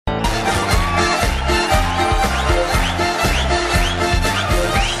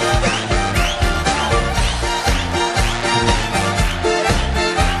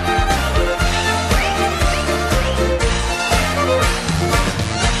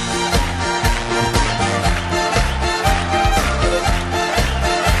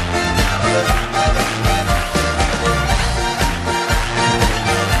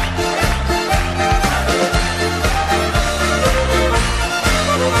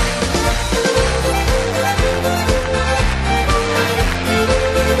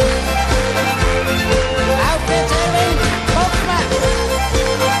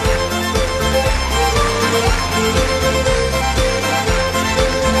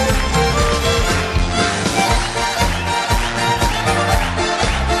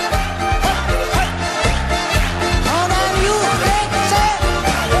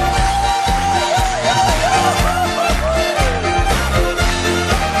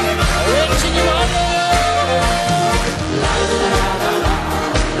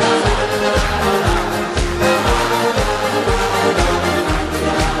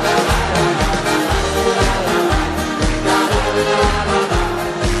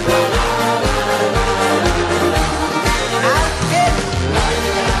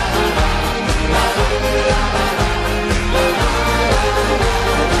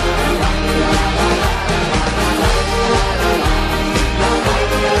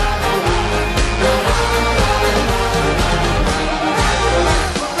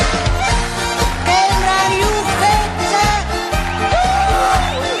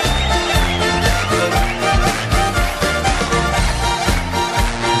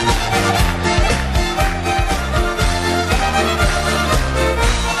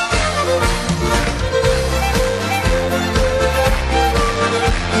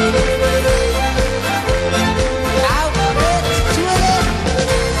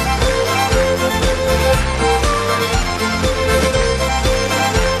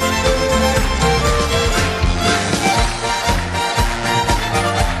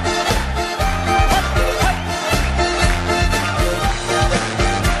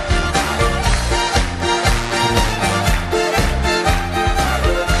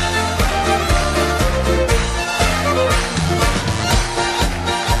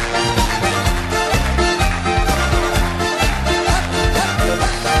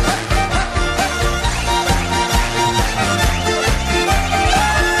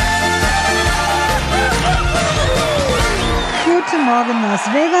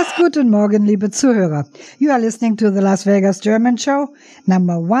Las Vegas, guten Morgen, liebe Zuhörer. You are listening to the Las Vegas German Show,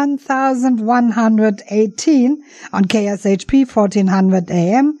 number 1118 on KSHP 1400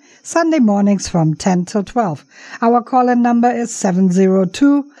 AM, Sunday mornings from 10 till 12. Our call-in number is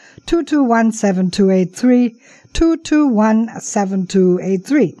 702-221-7283,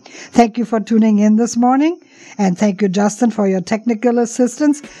 221-7283. Thank you for tuning in this morning, and thank you, Justin, for your technical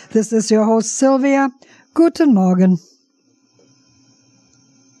assistance. This is your host, Silvia. Guten Morgen.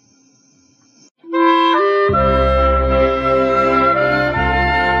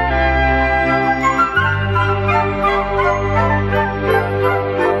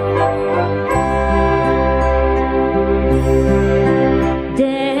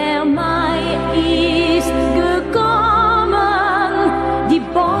 Der Mai ist gekommen, die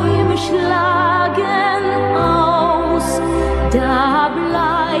Bäume schlagen aus, da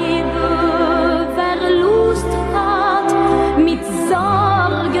bleibe, wer Lust hat, mit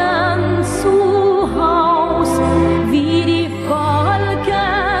Sorgen zu Haus, wie die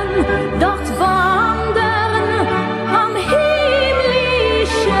Wolken dort wandern am himmlischen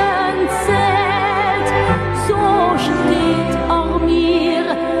Zelt, so steht auch mir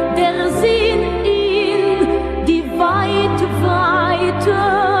der Sinn in die weite, weite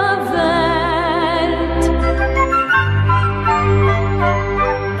Welt.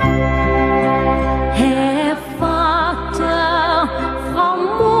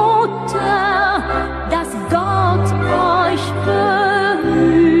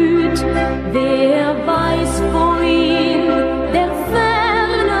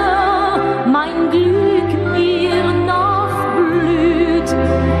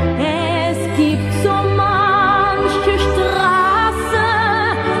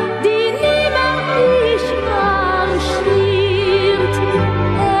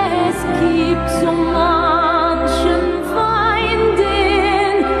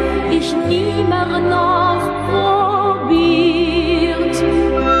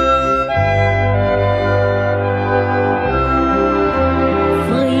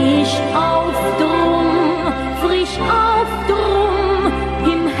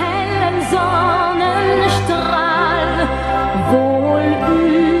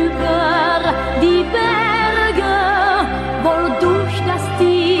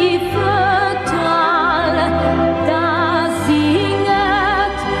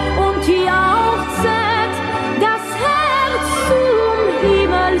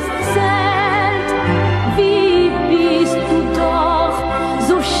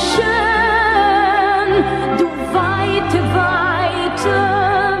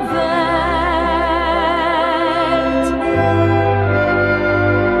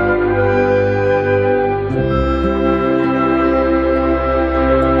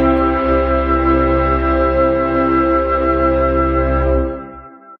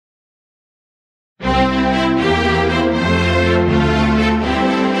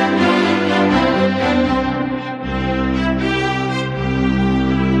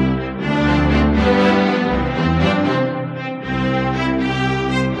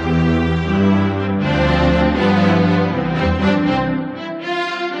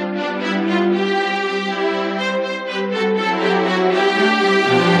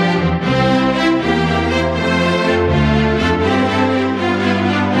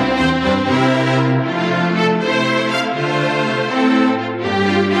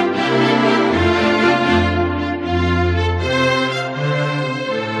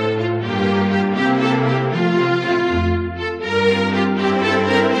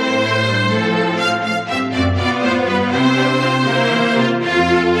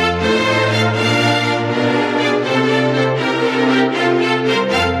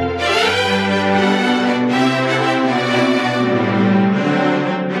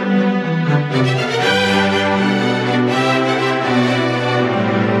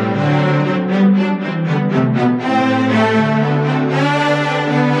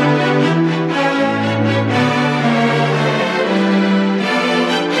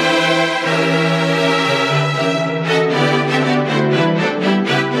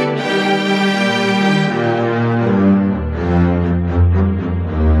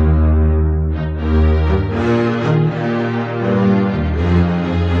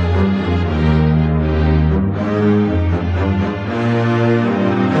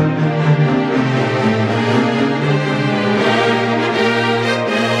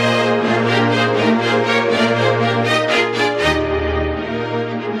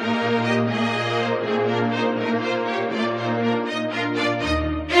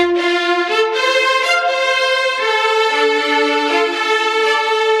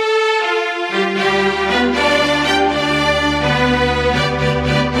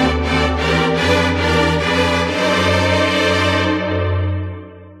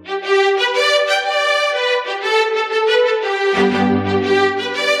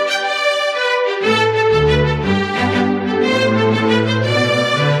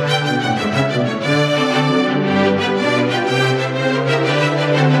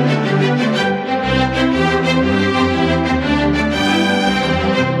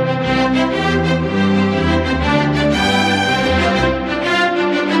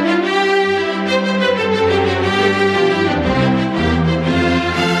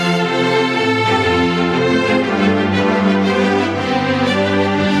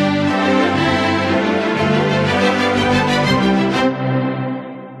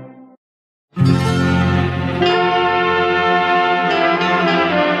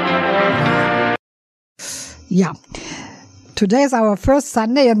 Yeah. Today is our first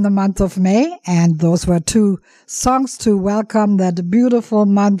Sunday in the month of May, and those were two songs to welcome that beautiful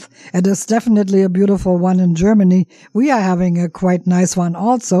month. It is definitely a beautiful one in Germany. We are having a quite nice one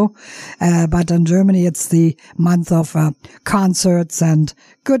also, but in Germany it's the month of concerts and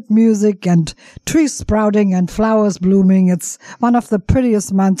good music and trees sprouting and flowers blooming. It's one of the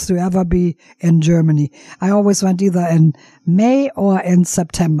prettiest months to ever be in Germany. I always went either in May or in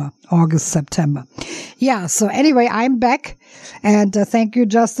September, August, September. Yeah, so anyway, I'm back. And thank you,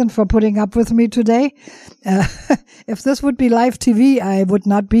 Justin, for putting up with me today. If this would be live TV, I would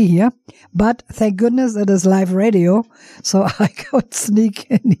not be here. But thank goodness it is live radio, so I could sneak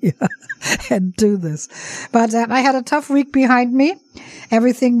in here and do this. But I had a tough week behind me.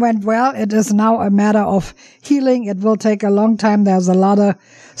 Everything went well. It is now a matter of healing. It will take a long time. There's a lot of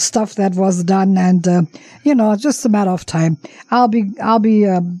stuff that was done, and just a matter of time. I'll be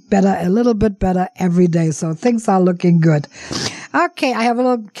better, a little bit better every day. So things are looking good. Okay, I have a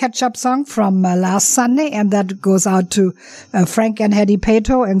little catch-up song from last Sunday, and that goes out to Frank and Hetty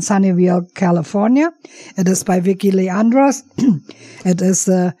Pato in Sunnyvale, California. It is by Vicky Leandros. It is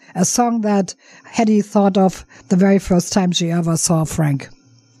a song that Hetty thought of the very first time she ever saw Frank.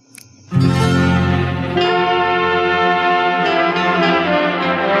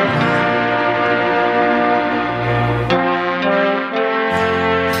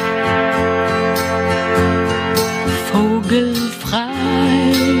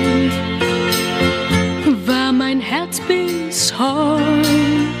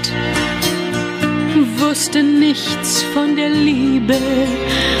 Wusste nichts von der Liebe,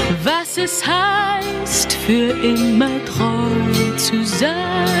 was es heißt, für immer treu zu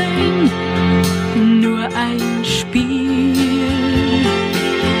sein. Nur ein Spiel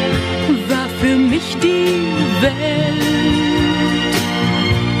war für mich die Welt.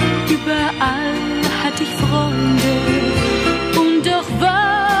 Überall hatte ich Freunde und doch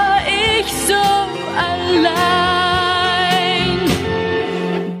war ich so allein.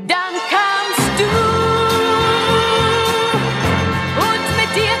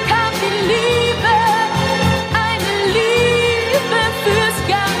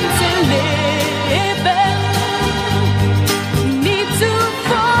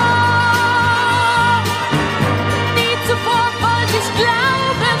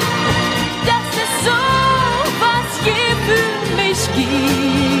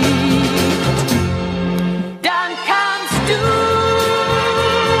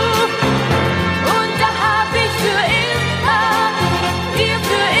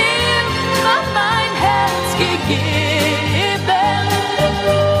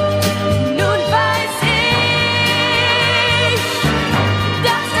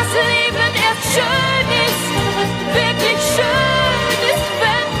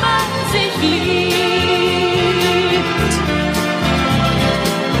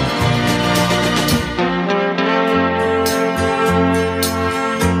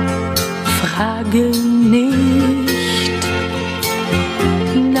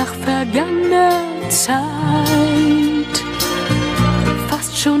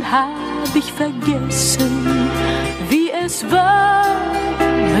 Hab ich vergessen, wie es war,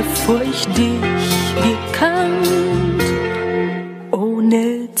 bevor ich dich gekannt.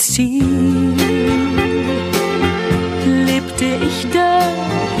 Ohne Ziel lebte ich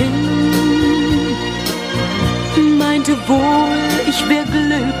dahin, meinte wohl, ich wär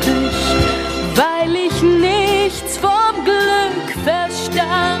glücklich, weil ich nichts vom Glück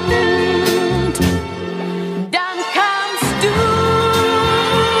verstand.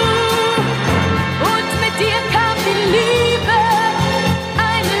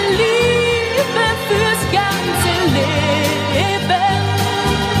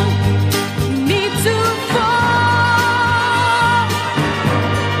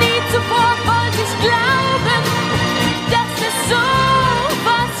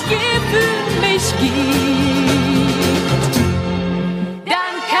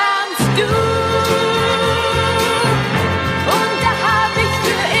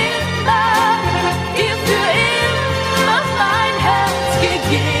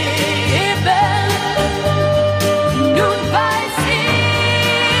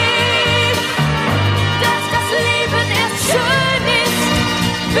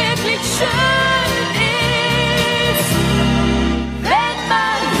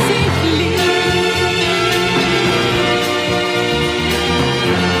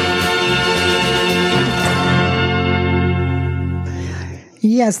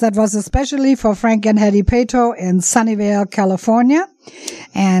 Yes, that was especially for Frank and Hetty Pato in Sunnyvale, California.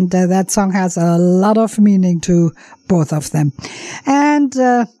 And that song has a lot of meaning to both of them. And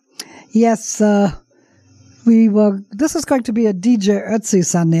yes, This is going to be a DJ Ötzi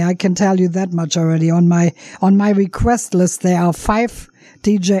Sunday. I can tell you that much already. On my request list, there are 5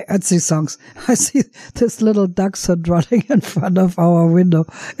 DJ Ötzi songs. I see this little dachshund running in front of our window.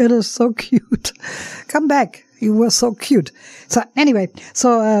 It is so cute. Come back. You were so cute. So anyway,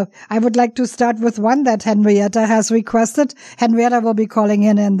 I would like to start with one that Henrietta has requested. Henrietta will be calling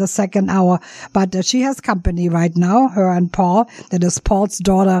in the second hour, but she has company right now, her and Paul. That is Paul's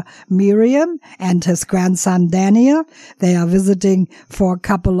daughter Miriam and his grandson Daniel. They are visiting for a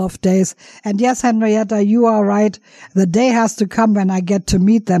couple of days. And yes, Henrietta, you are right. The day has to come when I get to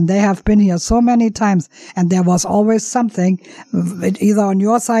meet them. They have been here so many times, and there was always something, either on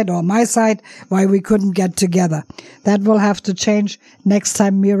your side or my side, why we couldn't get together. That will have to change next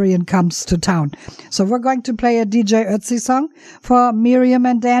time Miriam comes to town. So we're going to play a DJ Ötzi song for Miriam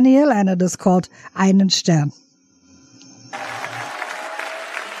and Daniel, and it is called Einen Stern.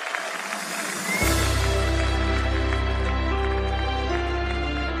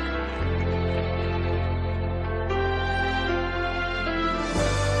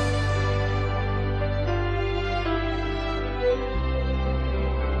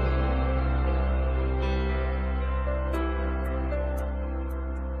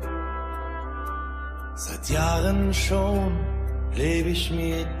 Seit Jahren schon lebe ich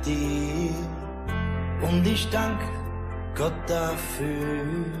mit dir und ich dank Gott dafür,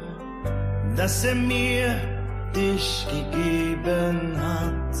 dass mir dich gegeben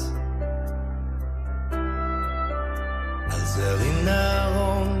hat. Als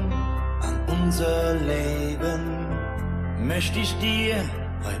Erinnerung an unser Leben möchte ich dir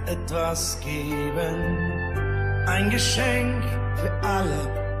heute etwas geben, ein Geschenk für alle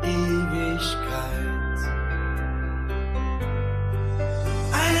Ewigkeit.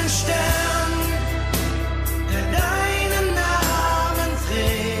 Einen Stern, der deinen Namen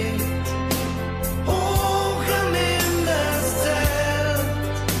trägt, hoch am Himmelszelt,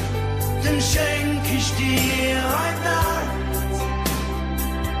 den schenk ich dir heute Nacht.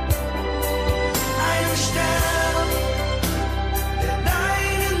 Einen Stern, der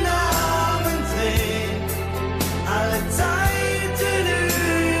deinen Namen trägt, alle Zeiten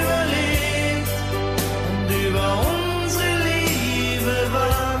überlebt und über unsere Liebe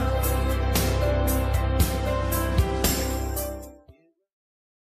wacht.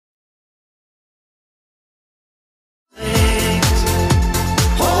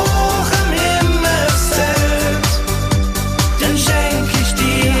 Hoch am Himmelszelt, den schenk ich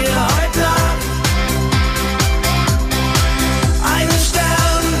dir heute Nacht. Einen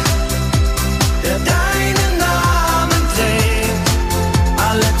Stern, der deinen Namen trägt,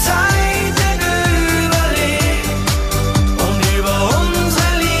 alle Zeiten überlebt und über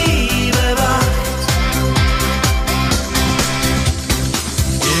unsere Liebe wacht.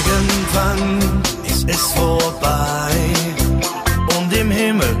 Irgendwann ist es vorbei und im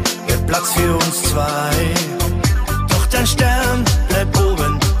Himmel wird Platz für uns zwei. Doch dein Stern bleibt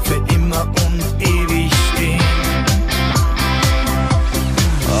oben für immer und ewig stehen.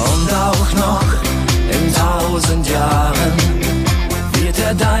 Und auch noch in 1000 Jahren wird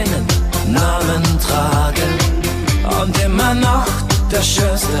er deinen Namen tragen und immer noch der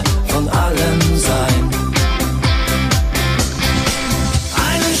schönste von allen sein.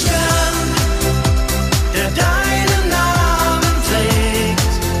 Einen Stern, der deinen Namen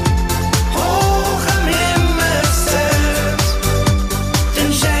trägt, hoch am Himmelszelt,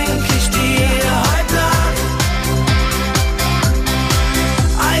 den schenk ich dir heute Nacht.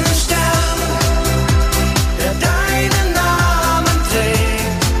 Einen Stern, der deinen Namen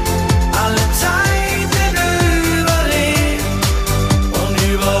trägt, alle Zeiten überlebt und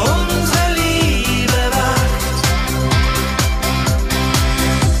über unsere Liebe wacht.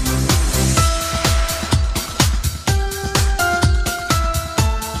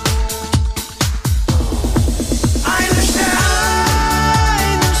 Einen Stern,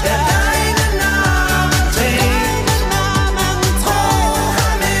 der deinen Namen trägt, hoch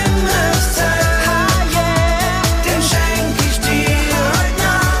am Himmelszelt, den schenk ich dir heute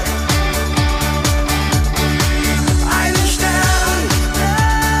Nacht. Einen Stern,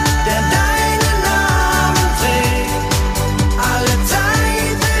 der deinen Namen trägt, alle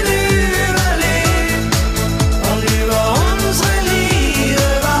Zeiten überlebt und über unsere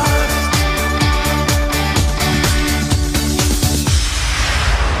Liebe wacht.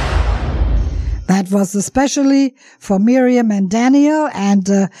 That was especially for Miriam and Daniel, and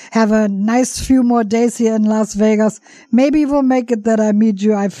have a nice few more days here in Las Vegas. Maybe we'll make it that I meet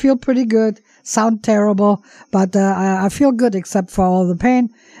you. I feel pretty good. Sound terrible, but I feel good except for all the pain.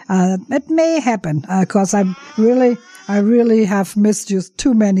 It may happen because I'm really I really have missed you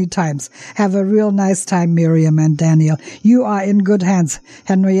too many times. Have a real nice time, Miriam and Daniel. You are in good hands.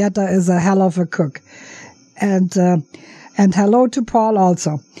 Henrietta is a hell of a cook. And hello to Paul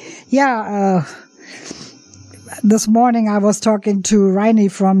also. Yeah, this morning I was talking to Reini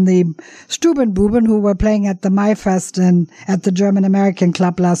from the Stubenbuben, who were playing at the Maifest at the German American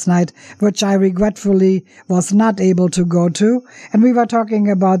Club last night, which I regretfully was not able to go to. And we were talking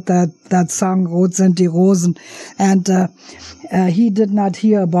about that song, Rot sind die Rosen. And he did not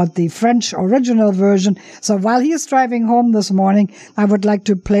hear about the French original version. So while he is driving home this morning, I would like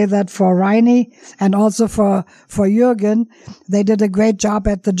to play that for Reini and also for Jürgen. They did a great job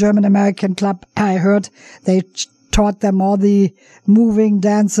at the German American Club. I heard they taught them all the moving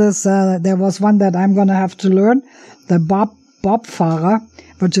dances. There was one that I'm going to have to learn, the Bobfahrer,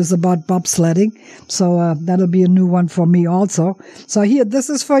 which is about bobsledding. So that'll be a new one for me also. So here, this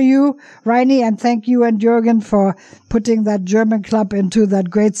is for you, Reini, and thank you and Jürgen for putting that German club into that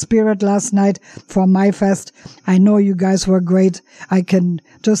great spirit last night for Maifest. I know you guys were great. I can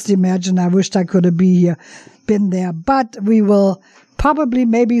just imagine. I wished I could have been there. But we will probably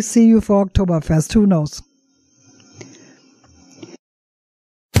maybe see you for Oktoberfest. Who knows?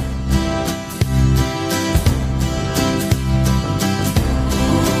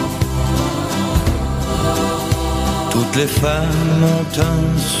 Toutes les femmes ont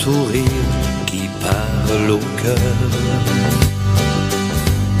un sourire qui parle au cœur.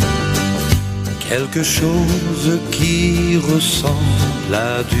 Quelque chose qui ressemble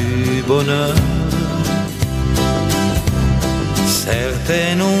à du bonheur.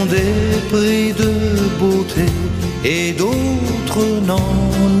 Certaines ont des prix de beauté et d'autres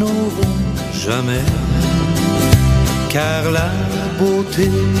n'en auront jamais. Car la beauté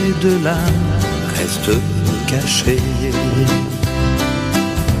de l'âme reste cachée.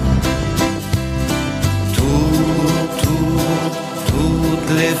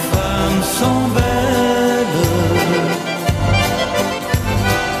 Toutes les femmes sont belles.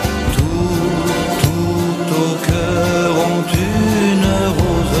 Tout au cœur ont une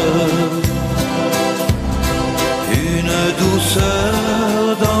rose, une douceur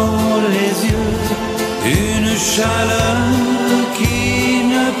dans les yeux, une chaleur qui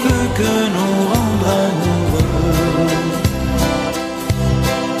ne peut que nous rendre amoureux.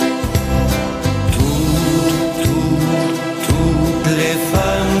 Toutes les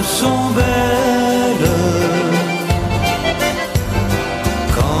femmes sont belles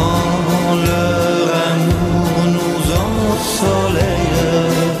quand leur amour nous ensoleille.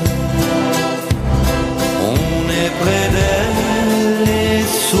 On est près d'elle et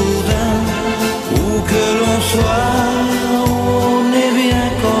soudain, où que l'on soit, on est bien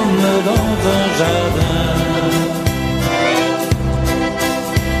comme dans un jardin.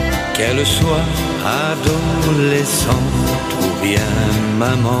 Qu'elle soit adolescente ou bien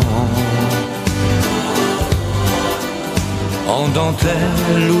maman, en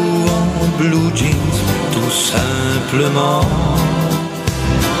dentelle ou en blue jeans, tout simplement.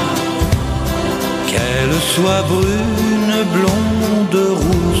 Qu'elle soit brune, blonde,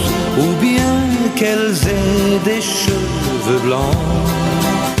 rousse, ou bien qu'elles aient des cheveux blancs,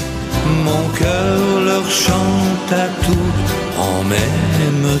 mon cœur leur chante à toutes en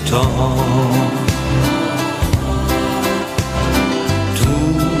même temps.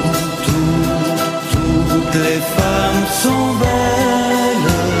 Toutes les femmes sont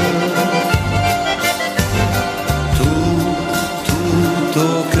belles. Tout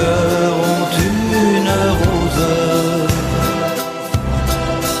au cœur ont une rose,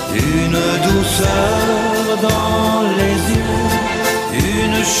 une douceur dans les yeux,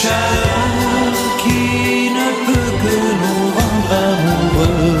 une chaleur qui ne peut que nous rendre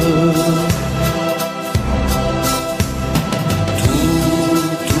amoureux.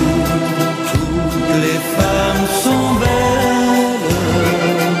 Toutes les femmes sont belles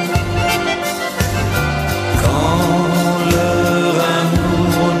quand leur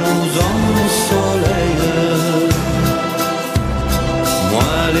amour nous ensoleille.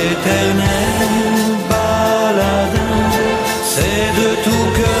 Moi l'éternel baladin, c'est de tout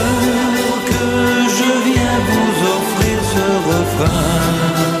cœur que je viens vous offrir ce refrain.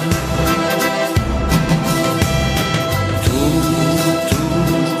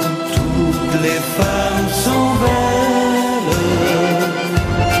 Toutes les femmes sont belles.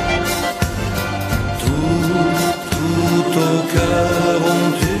 Tout au cœur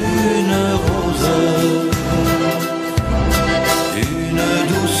ont une rose, une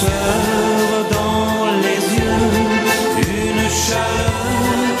douceur dans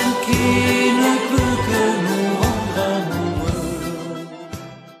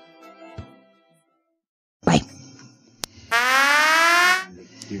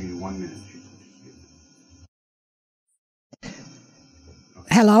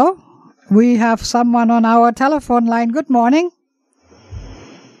Hello, we have someone on our telephone line. Good morning.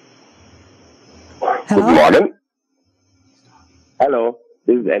 Hello? Good morning. Hello,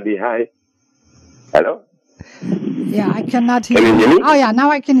 this is Andy. Hi. Hello? Yeah, I cannot hear Can you hear me? Oh, yeah, now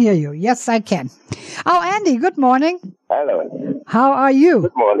I can hear you. Yes, I can. Oh, Andy, good morning. Hello. How are you?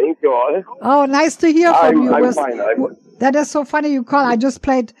 Good morning to all. Oh, nice to hear from you. I'm fine. That is so funny you call. I just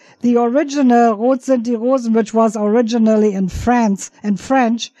played the original Rot sind die Rosen, which was originally in French.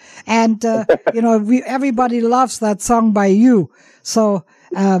 And, everybody loves that song by you. So,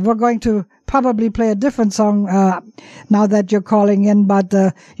 we're going to probably play a different song, now that you're calling in, but,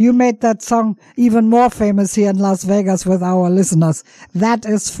 you made that song even more famous here in Las Vegas with our listeners. That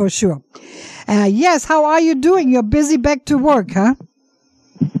is for sure. Yes, how are you doing? You're busy back to work, huh?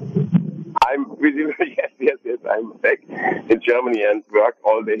 I'm busy. Yes. I'm back in Germany and work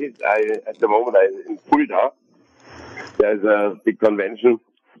all day. At the moment, I'm in Fulda. There's a big convention.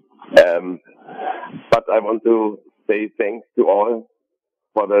 But I want to say thanks to all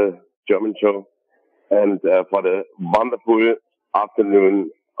for the German show and for the wonderful afternoon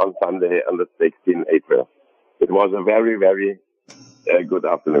on Sunday on the 16th April. It was a very, very good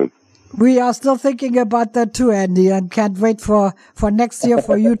afternoon. We are still thinking about that too, Andy, and can't wait for next year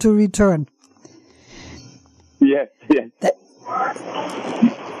for you to return. Yes. Yeah,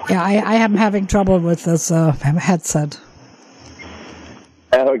 I am having trouble with this headset.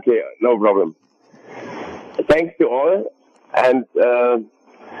 Okay, no problem. Thanks to all. And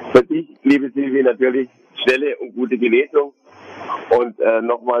für dich, liebe Silvia, natürlich schnelle und gute Genesung. Und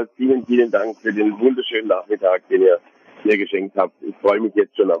nochmal vielen, vielen Dank für den wunderschönen Nachmittag, den ihr mir geschenkt habt. Ich freue mich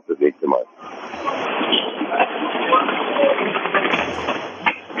jetzt schon auf das nächste Mal.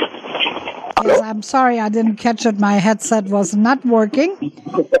 Yes, I'm sorry I didn't catch it. My headset was not working.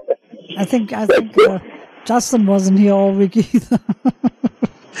 I think Justin wasn't here all week either.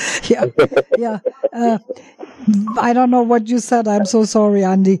 Yeah. I don't know what you said. I'm so sorry,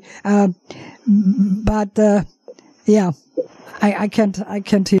 Andy. But I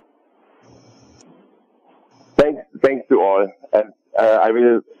can't hear. Thanks to all, and I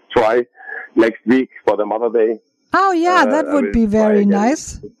will try next week for the Mother Day. Oh yeah, that would be very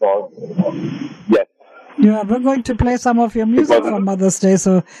nice. Yes. Yeah, we're going to play some of your music for Mother's Day,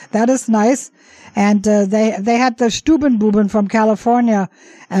 so that is nice. And they had the Stubenbuben from California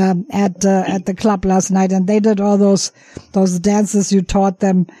at the club last night, and they did all those dances you taught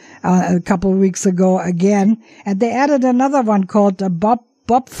them a couple of weeks ago again. And they added another one called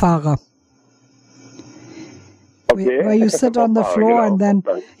Bobfahrer. Okay. Where you sit on the floor and then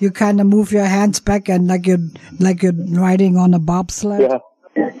you kind of move your hands back and like you're riding on a bobsled.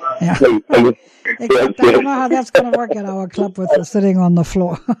 Yeah. Except I don't know how that's going to work at our club with the sitting on the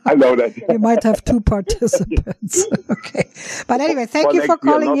floor. I know that. You might have 2 participants. Okay. But anyway, thank you for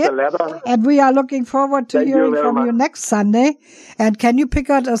calling in. And we are looking forward to hearing from you next Sunday. And can you pick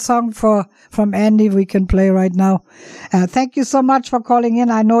out a song from Andy we can play right now? Thank you so much for calling in.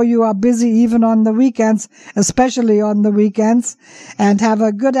 I know you are busy even on the weekends, especially on the weekends. And have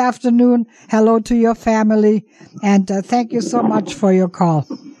a good afternoon. Hello to your family. And thank you so much for your call.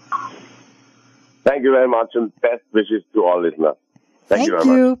 Thank you very much, and best wishes to all listeners. Thank you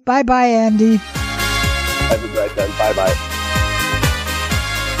very much. Bye-bye, Andy. Have a great time. Bye-bye.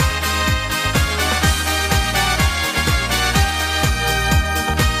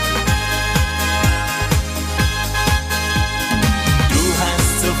 Du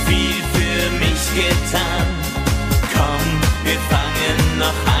hast so viel für mich getan. Komm, wir fangen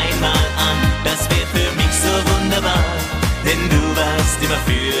noch einmal an. Das wäre für mich so wunderbar, denn du warst immer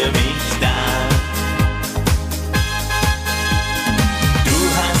für mich da.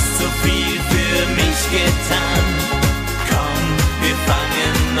 Getan. Komm, wir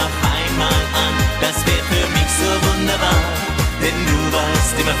fangen noch einmal an. Das wäre für mich so wunderbar, denn du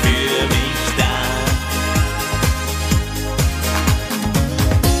warst immer für mich da.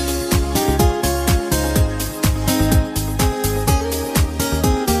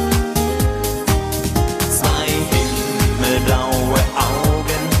 Zwei himmelblaue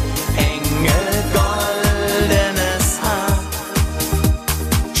Augen, enge goldenes Haar,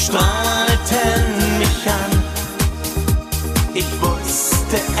 strahlten an. Ich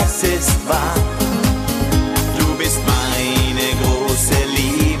wusste, es ist wahr. Du bist meine große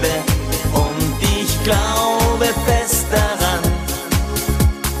Liebe und ich glaube fest daran,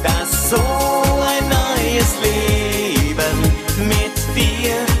 dass so ein neues Leben mit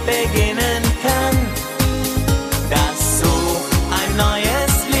dir beginnen kann. Dass so ein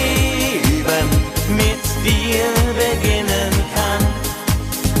neues Leben mit dir beginnen kann.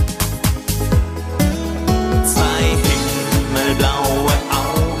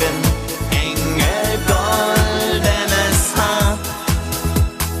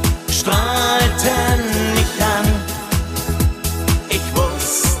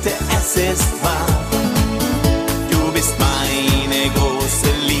 ist wahr. Du bist meine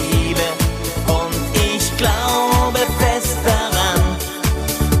große Liebe und ich glaube fest daran,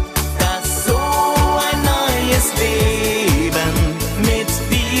 dass so ein neues Leben mit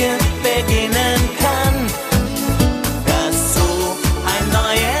dir beginnen kann. Dass so ein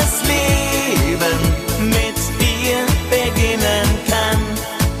neues Leben mit dir beginnen kann.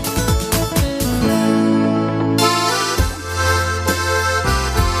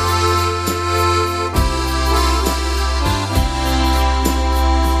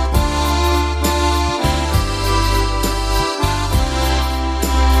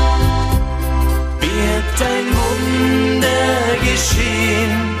 Wird ein Wunder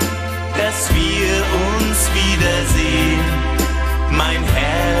geschehen, dass wir uns wiedersehen. Mein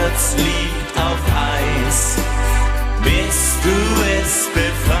Herz liegt auf Eis, bis du es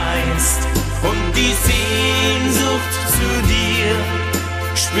befreist. Und die Sehnsucht zu dir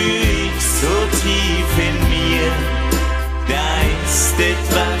spür ich so tief in mir. Da ist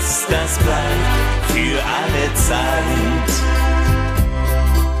etwas, das bleibt für alle Zeit.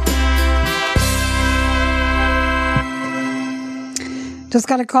 Just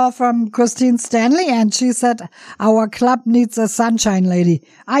got a call from Christine Stanley, and she said, our club needs a sunshine lady.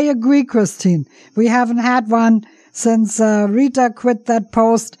 I agree, Christine. We haven't had one since Rita quit that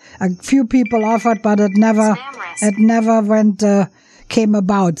post. A few people offered, but it never came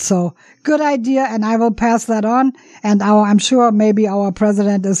about. So good idea, and I will pass that on. And I'm sure maybe our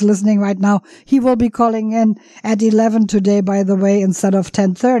president is listening right now. He will be calling in at 11 today, by the way, instead of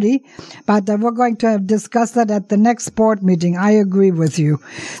 10:30. But we're going to discuss that at the next board meeting. I agree with you.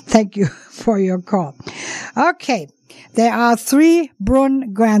 Thank you for your call. Okay. There are 3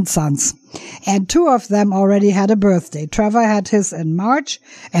 Brunn grandsons, and 2 of them already had a birthday. Trevor had his in March,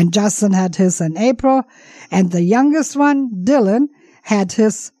 and Justin had his in April, and the youngest one, Dylan, had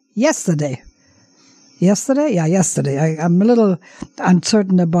his yesterday. Yesterday? Yeah, yesterday. I'm a little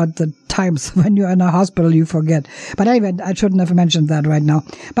uncertain about the times. When you're in a hospital, you forget. But anyway, I shouldn't have mentioned that right now.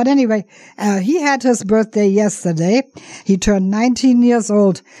 But anyway, he had his birthday yesterday. He turned 19 years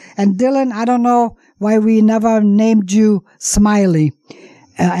old. And Dylan, I don't know why we never named you Smiley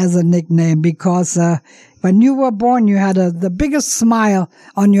as a nickname, because when you were born, you had the biggest smile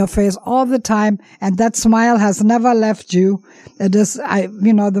on your face all the time, and that smile has never left you. It is,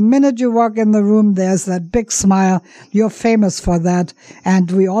 the minute you walk in the room, there's that big smile. You're famous for that, and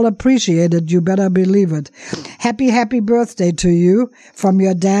we all appreciate it. You better believe it. Happy, happy birthday to you from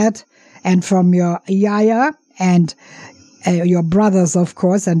your dad and from your yaya and your brothers, of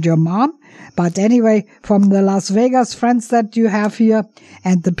course, and your mom. But anyway, from the Las Vegas friends that you have here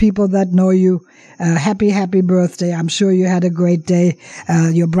and the people that know you, happy, happy birthday. I'm sure you had a great day.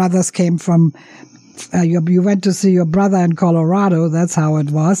 Your brothers came from, you went to see your brother in Colorado. That's how it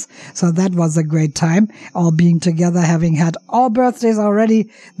was. So that was a great time, all being together, having had all birthdays already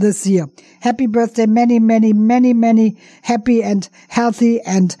this year. Happy birthday. Many, many, many, many happy and healthy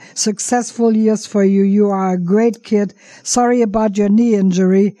and successful years for you. You are a great kid. Sorry about your knee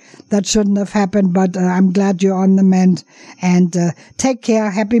injury. That shouldn't have happened, but I'm glad you're on the mend. And take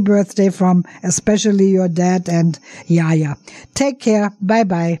care. Happy birthday from especially your dad and Yaya. Take care.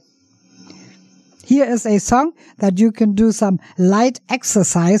 Bye-bye. Here is a song that you can do some light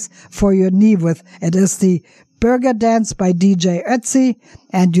exercise for your knee with. It is the Burger Dance by DJ Ötzi,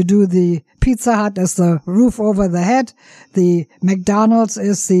 and you do the Pizza Hut as the roof over the head. The McDonald's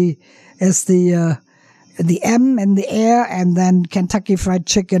is the M in the air, and then Kentucky Fried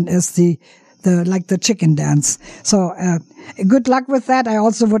Chicken is the chicken dance. So good luck with that. I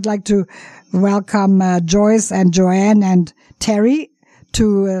also would like to welcome Joyce and Joanne and Terry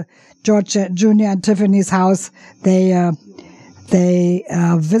to George Jr. and Tiffany's house. They are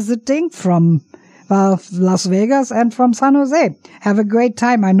visiting from Las Vegas and from San Jose. Have a great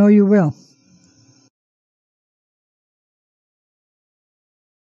time. I know you will.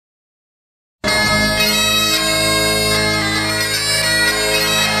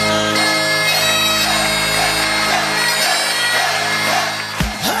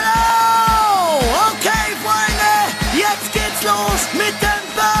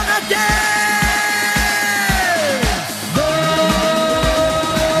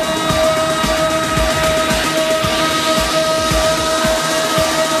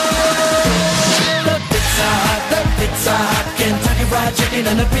 Chicken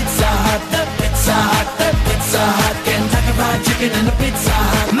and a Pizza Hut, the Pizza Hut, the Pizza Hut, Kentucky Fried Chicken and a Pizza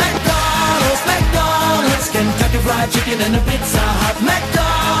Hut, McDonald's, McDonald's, Kentucky Fried Chicken and a Pizza Hut,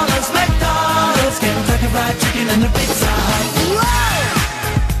 McDonald's, McDonald's, Kentucky Fried Chicken and a Pizza Hut.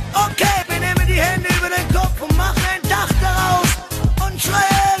 Wow! Okay, wir nehmen die Hände über den Kopf und machen ein Dach daraus und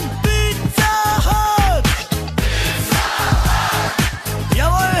schreien Pizza!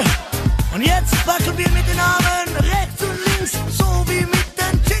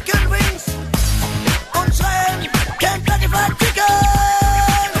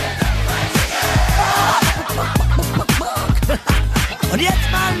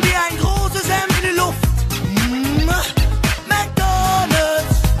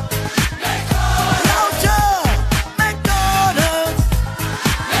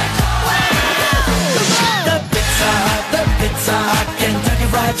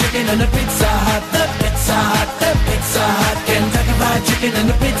 Fried Chicken and a Pizza Hut. The Pizza Hut, the Pizza Hut. Kentucky Fried Chicken and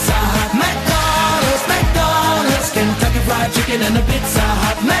a Pizza Hut. McDonald's, McDonald's. Kentucky Fried Chicken and a Pizza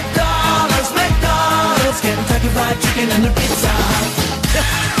Hut. McDonald's, McDonald's. Kentucky Fried Chicken and a Pizza Hut.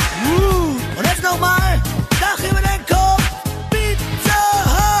 Und jetzt nochmal, Dach über den Kopf, Pizza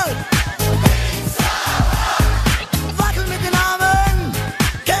Hut. Pizza Hut. Wackel mit den Armen,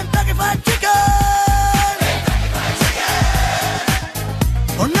 Kentucky Fried Chicken. Kentucky Fried Chicken.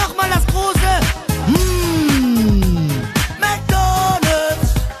 Und nochmal das große,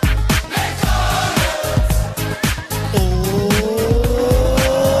 McDonald's. McDonald's. Oh.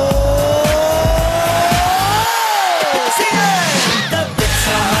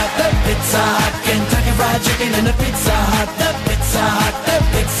 Kentucky Fried Chicken and a Pizza Hut. The Pizza Hut, the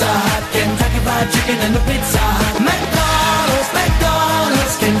Pizza Hut. Kentucky Fried Chicken and a Pizza Hut. McDonald's,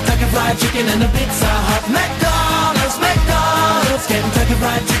 McDonald's. Kentucky Fried Chicken and a Pizza Hut. McDonald's, McDonald's. Kentucky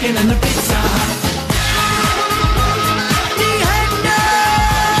Fried Chicken and a Pizza Hut. Die Hände!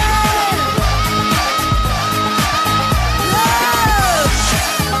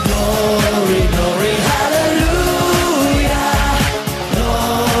 Glory, glory, hallelujah.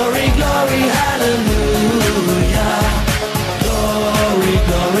 Glory, glory, hallelujah. Glory,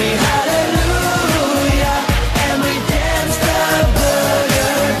 glory, hallelujah. And we dance the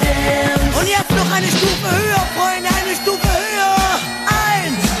burger dance. Und jetzt noch eine Stufe höher, Freunde, eine Stufe höher.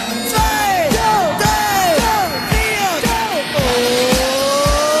 1, 2, 3, 4.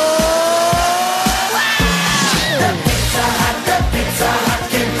 The Pizza Hut, the Pizza Hut.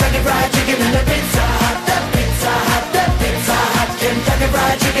 Kentucky Fried Chicken and a Pizza Hut. The Pizza Hut, the Pizza Hut. Kentucky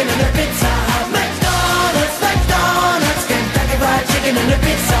Fried Chicken and a Pizza Hut. McDonald's, McDonald's. Kentucky Fried Chicken and a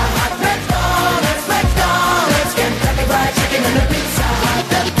Pizza Hut. McDonald's, McDonald's. Kentucky Fried Chicken and a Pizza Hut.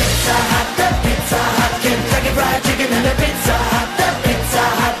 The Pizza Hut, the Pizza Hut. Kentucky Fried Chicken and a Pizza Hut. The Pizza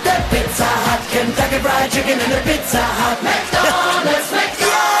Hut, the Pizza Hut. Kentucky Fried Chicken and a Pizza Hut. McDonald's,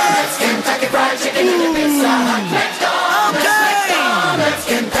 McDonald's. Kentucky Fried Chicken and a Pizza Hut. McDonald's, McDonald's.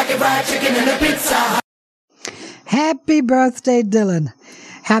 Kentucky Fried Chicken and a Pizza Hut. Happy birthday, Dylan.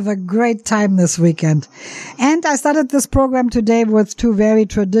 Have a great time this weekend. And I started this program today with two very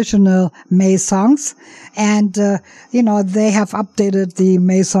traditional May songs. And, they have updated the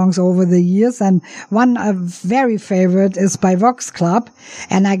May songs over the years. And one very favorite is by Vox Club.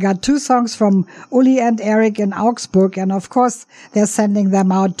 And I got two songs from Uli and Eric in Augsburg. And of course, they're sending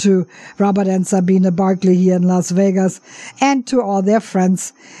them out to Robert and Sabine Barkley here in Las Vegas and to all their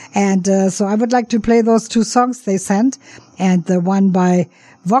friends. And so I would like to play those two songs they sent. And the one by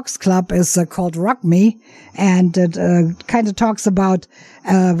Vox Club is called Rock Me, and it kind of talks about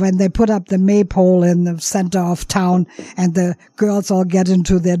when they put up the maypole in the center of town and the girls all get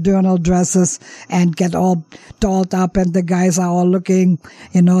into their dirndl dresses and get all dolled up, and the guys are all looking,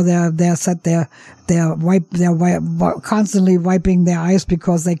 they're constantly wiping their eyes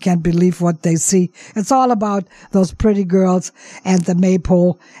because they can't believe what they see. It's all about those pretty girls and the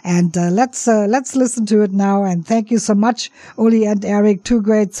maypole. And let's listen to it now. And thank you so much, Uli and Eric. Two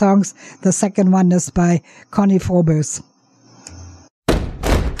great songs. The second one is by Conny Frobös.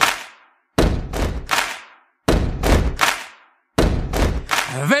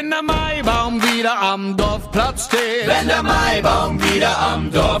 Wenn der Maibaum wieder am Dorfplatz steht, Wenn der Maibaum wieder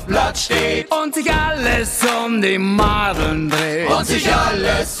am Dorfplatz steht und sich alles um die Madeln dreht, und sich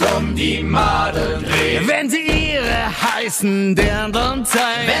alles um die Madeln dreht, wenn sie ihre heißen Dirndln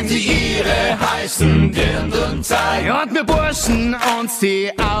zeigen, wenn sie ihre heißen Dirndln zeigen, und wir Burschen uns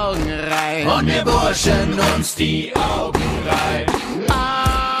die Augen reiben, und wir Burschen uns die Augen reiben.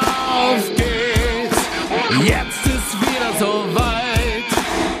 auf geht's, jetzt ist wieder so weit.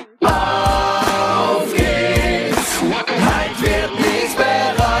 Auf geht's, heut wird nichts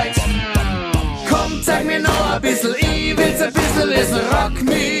bereit. Komm, zeig mir noch ein bisschen, ich will's ein bisschen wissen, rock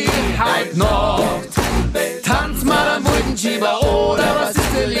me heut noch. Tanz mal am Brückenschieber, oder was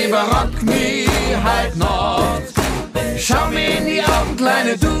ist dir lieber, rock me heut noch. Schau mir in die Augen,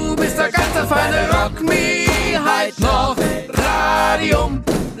 Kleine, du bist der ganze feine, rock me heut noch. Radium,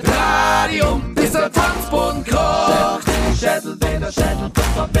 Radium, bis der Tanzboden kocht. Schädel, wieder Schädel,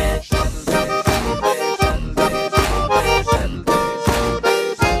 Kupferbett.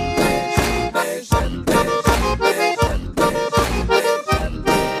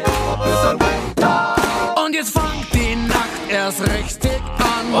 Und jetzt fängt die Nacht erst richtig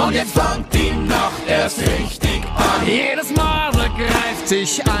an. Und jetzt fängt die Nacht erst richtig an. Jedes Madel greift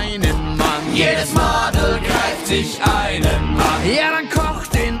sich einen Mann. Jedes Madel greift sich einen Mann. Ja, dann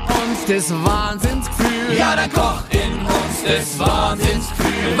kocht in uns das Wahnsinnsgefühl. Ja, dann kocht in uns das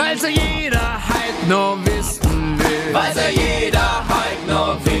Wahnsinnsgefühl. Weil's ja jeder heut noch wissen will. Weil's ja jeder heut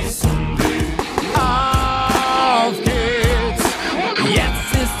noch will.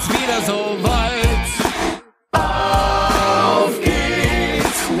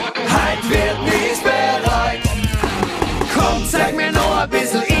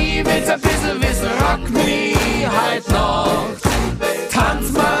 rock me heut Nacht.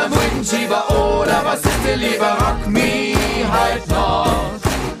 Tanz mal am Rückenschieber oder was ist dir lieber, rock me heut Nacht.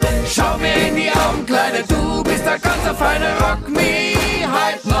 Schau mir in die Augen, Kleine, du bist der ganz feine, rock me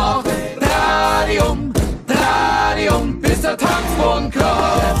heut Nacht. Dreh dich um, bis der Tanzboden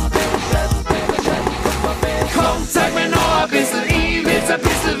kracht. Komm, zeig mir noch ein bisschen, ich will's ein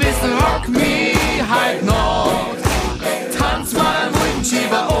bisschen wissen, rock me heut Nacht. Tanz mal am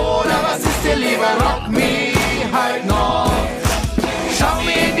Rückenschieber oder was ist dir lieber, rock me heut Nacht. Schau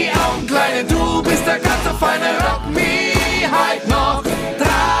mir in die Augen, Kleine, du bist der ganz feine, rock me heut Nacht.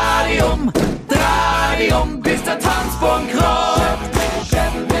 Dreh dich um, bis der Tanzboden kracht.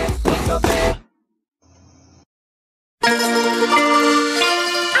 Eine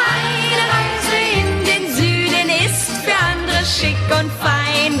Reise in den Süden ist für andere schick und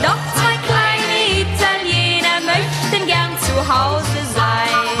fein, doch zwei kleine Italiener möchten gern zu Hause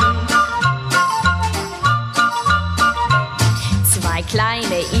sein. Zwei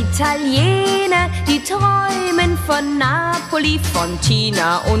kleine Italiener, die träumen von Napoli, von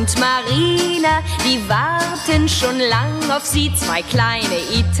Tina und Marina, die warten schon lang auf sie. Zwei kleine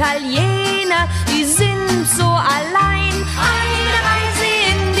Italiener, die sind so allein. Eine Reise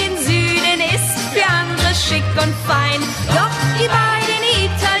in den Süden ist für andere schick und fein, doch die beiden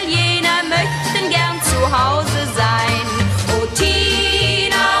Italiener möchten gern zu Hause sein. Oh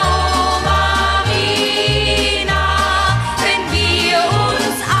Tina, oh Marina, wenn wir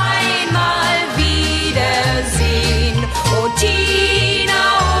uns einmal wiedersehen. Oh Tina,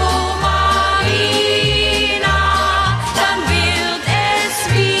 oh Marina, dann wird es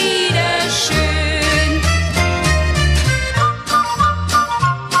wieder schön.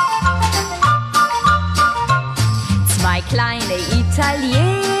 Zwei kleine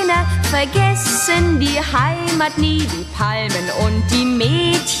Italiener vergessen die Heimat nie, die Palmen und die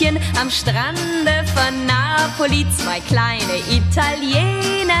Mädchen am Strande von Napoli. Zwei kleine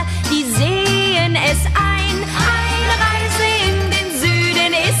Italiener, die sehen es ein. Eine Reise in den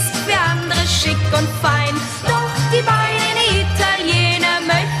Süden ist für andere schick und fein, doch die beiden Italiener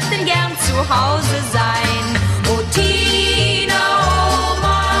möchten gern zu Hause sein. Oh Tina, oh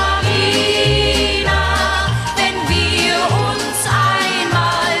Marina, wenn wir uns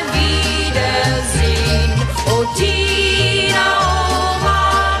einmal wiedersehen. Oh Tina, oh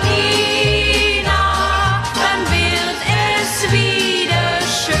Marina, dann wird es wieder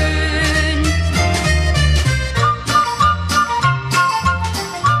schön.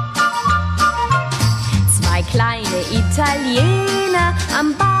 Zwei kleine Italiener am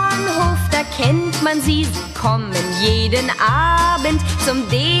Bahnhof, da kennt man sie, sie kommen jeden Abend zum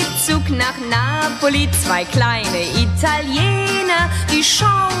D-Zug nach Napoli. Zwei kleine Italiener, die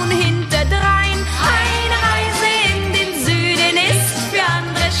schauen hinterdrein. Eine Reise in den Süden ist für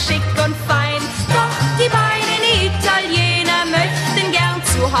andere schick und fein, doch die beiden Italiener möchten gern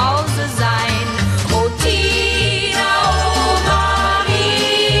zu Hause sein. Oh Tina, oh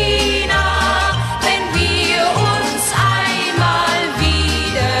Marina, wenn wir uns einmal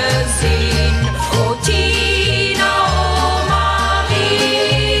wiedersehen. Oh Tina, oh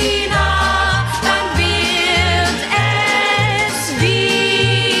Marina, dann wird es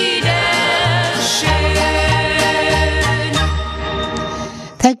wieder schön.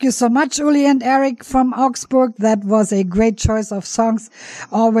 Thank you so much, Uli and Eric from Augsburg. That was a great choice of songs.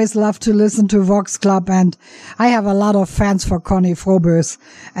 Always love to listen to Vox Club, and I have a lot of fans for Connie Frobers.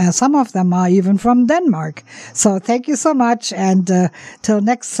 Some of them are even from Denmark. So thank you so much, and till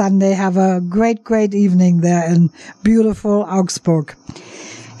next Sunday, have a great, great evening there in beautiful Augsburg.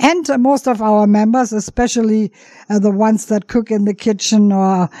 And most of our members, especially the ones that cook in the kitchen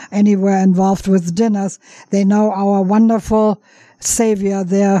or anywhere involved with dinners, they know our wonderful savior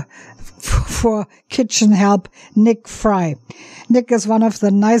there for kitchen help, Nick Fry. Nick is one of the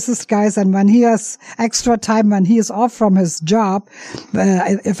nicest guys, and when he has extra time, when he is off from his job,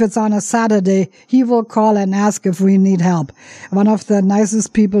 if it's on a Saturday, he will call and ask if we need help. One of the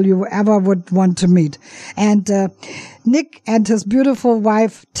nicest people you ever would want to meet. And Nick and his beautiful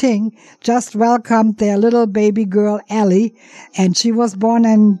wife, Ting, just welcomed their little baby girl, Ellie, and she was born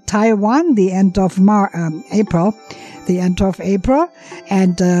in Taiwan the end of April.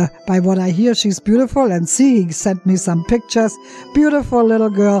 And by what I hear, she's beautiful. And see, he sent me some pictures. Beautiful little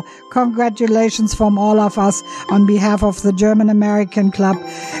girl. Congratulations from all of us on behalf of the German American Club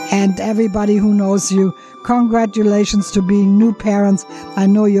and everybody who knows you. Congratulations to being new parents. I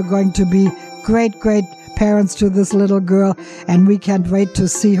know you're going to be great, great parents to this little girl, and we can't wait to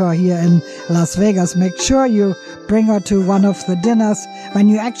see her here in Las Vegas. Make sure you bring her to one of the dinners when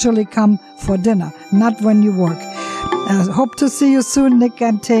you actually come for dinner, not when you work. Hope to see you soon, Nick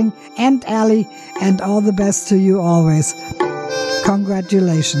and Ting and Ellie, and all the best to you always.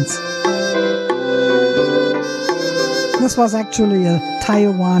 Congratulations. This was actually a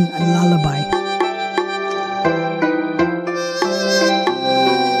Taiwan lullaby.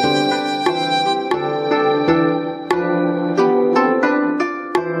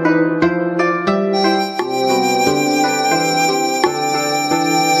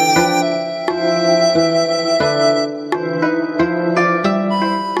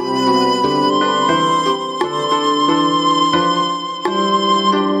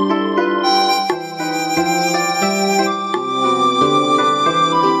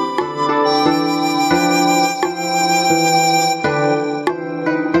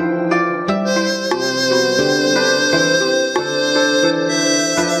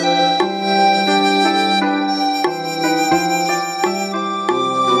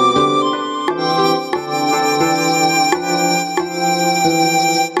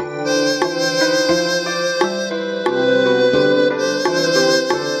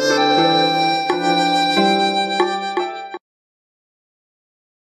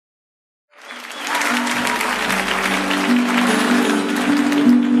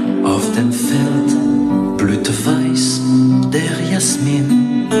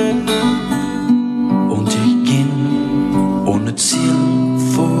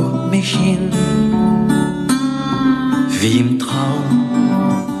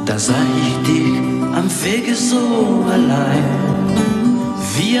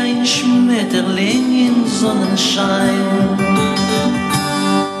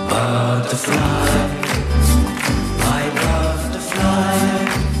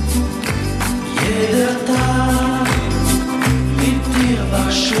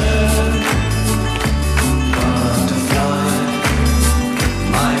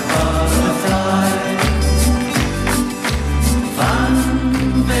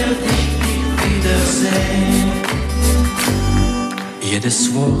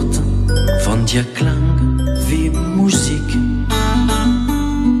 Jedes Wort von dir klang wie Musik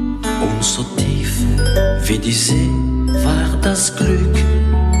und so tief wie die See war das Glück.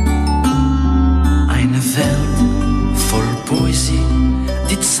 Eine Welt voll Poesie,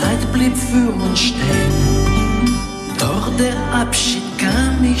 die Zeit blieb für uns stehen. Doch der Abschied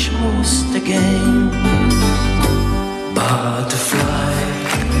kam, ich musste gehen. Butterfly,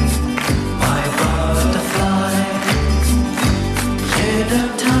 my butterfly, jeder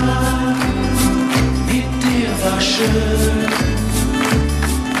Tag mit dir war schön.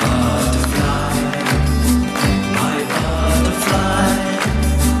 Butterfly, my butterfly,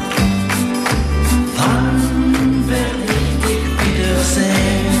 wann werd ich dich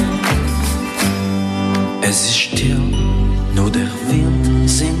wiedersehen? Es ist still, nur der Wind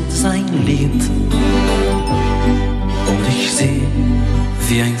singt sein Lied. Und ich seh,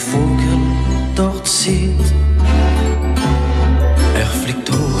 wie ein Vogel dort zieht. Er fliegt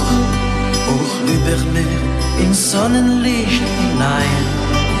hoch über mir ins Sonnenlicht hinein.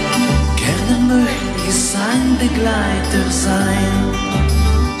 Gerne möchte ich sein Begleiter sein.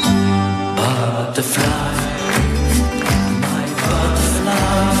 Butterfly, my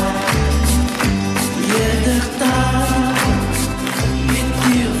butterfly, jeder Tag mit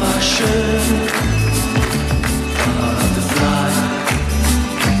dir war schön. Butterfly,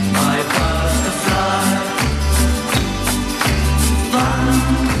 my butterfly, wann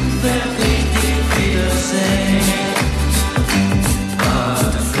werd ich dich wiedersehen?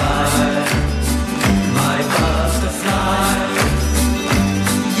 Butterfly, my butterfly,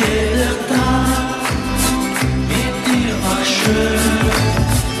 jeder Tag mit dir war schön.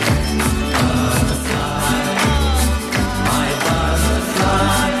 Butterfly, my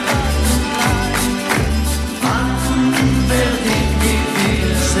butterfly, wann werd ich dich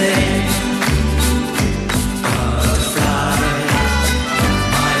wiedersehen? Butterfly,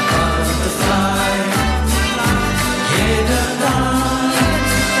 my butterfly, jeder Tag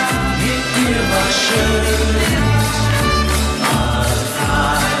mit dir war schön.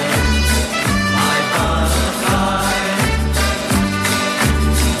 Butterfly, my butterfly,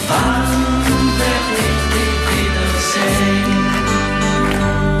 wann werd ich dich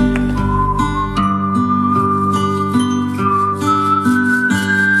wiedersehen?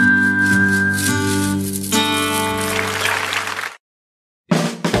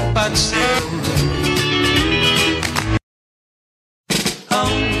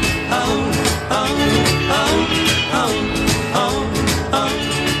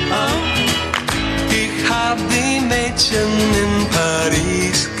 Ich hab die Mädchen in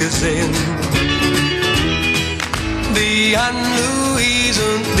Paris gesehen, die Anne-Louise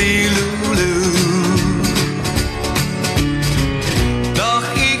und die Lulu.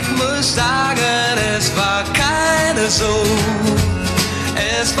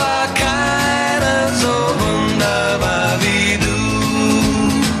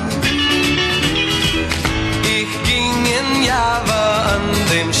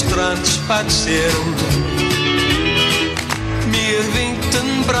 spazieren. Mir winkt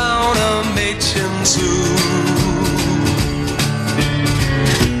ein brauner Mädchen zu.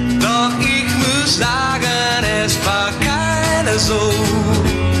 Doch ich muss sagen, es war keine so.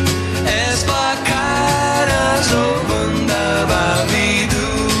 Es war keiner so wunderbar wie du.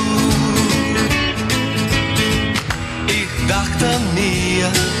 Ich dachte mir,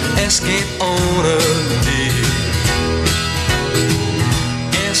 es geht ohne dich.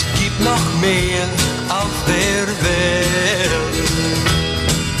 Es gibt noch mehr auf der Welt.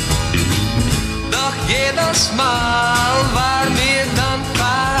 Doch jedes Mal war mir dann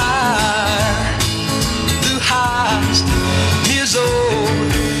klar, du hast mir so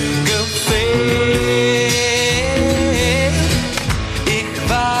gefehlt. Ich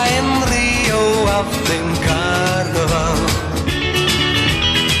war in Rio auf dem Karneval.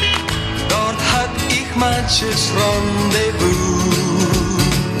 Dort hat ich manches Rendezvous.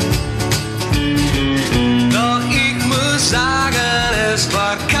 Doch ich muss sagen, es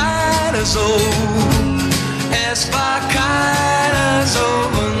war keine so. Es war keiner so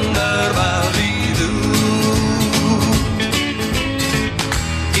wunderbar wie du.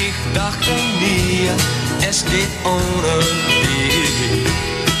 Ich dachte mir, es geht ohne dich.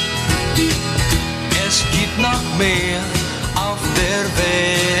 Es gibt noch mehr auf der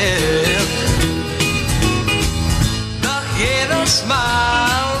Welt. Doch jedes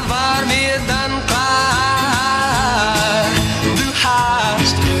Mal war mir dann klar, du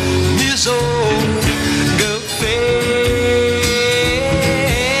hast mir so gefehlt.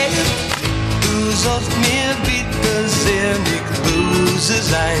 Du sollst mir bitte sehr nicht böse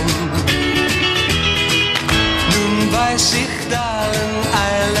sein. Nun weiß ich, darling,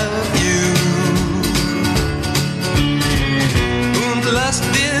 I love you. Und lass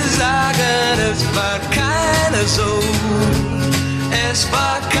dir sagen, es war keiner so. Es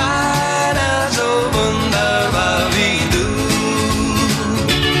war keiner so wunderbar wie du.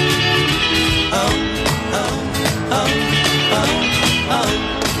 Oh, oh, oh, oh, oh,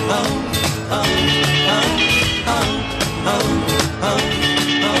 oh, oh, oh, oh, oh,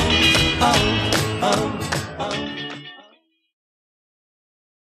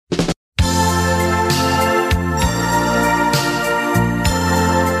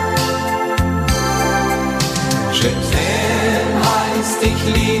 ich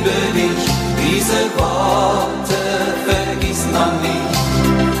liebe dich, diese Worte vergisst man nicht.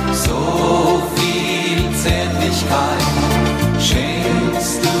 So viel Zärtlichkeit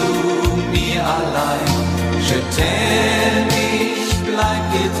schenkst du mir allein. Je t'aime, ich bleib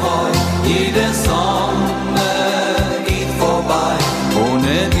dir treu, jede Sonne geht vorbei.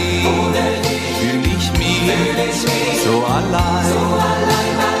 Ohne dich fühl ich mich so allein. So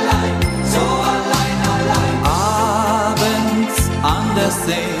allein, allein, so allein, allein. Abends an der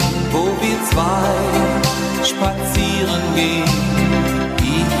See, wo wir zwei spazieren gehen.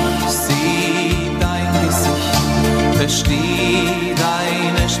 Ich seh dein Gesicht, versteh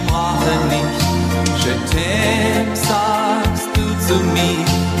deine Sprache nicht. Je t'aime, sagst du zu mir,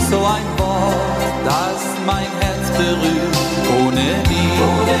 so ein Wort, das mein Herz berührt. Ohne dich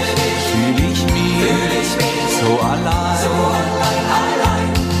fühl ich mich so allein. So allein, allein.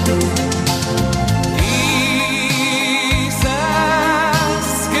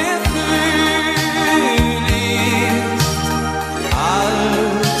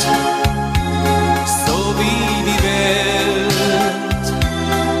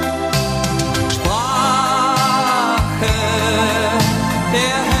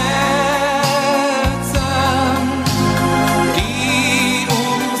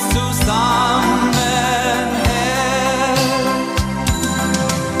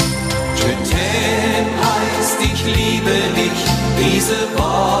 Diese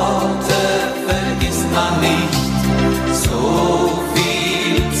Worte vergisst man nicht. So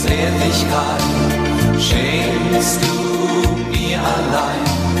viel Zärtlichkeit schenkst du mir allein.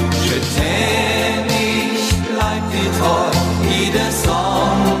 Je t'aime, ich bleib dir treu. Jede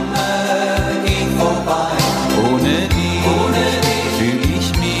Sonne geht vorbei. Ohne dich fühl ich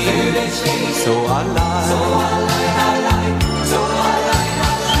mich so allein. So allein, allein, so allein,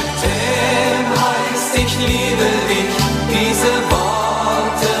 allein. Je t'aime heißt, ich liebe dich. Diese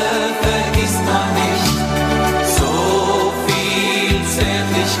Worte vergisst man nicht. So viel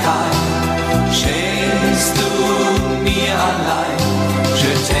Zärtlichkeit schenkst du mir allein. Je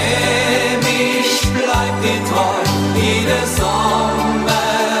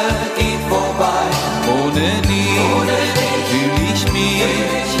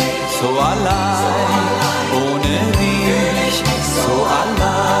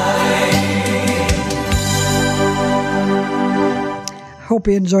hope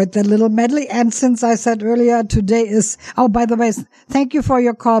you enjoyed that little medley. And since I said earlier, today is, oh, by the way, thank you for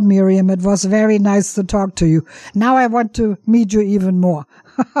your call, Miriam. It was very nice to talk to you. Now I want to meet you even more.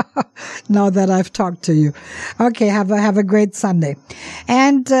 Now that I've talked to you. Okay, have a great Sunday.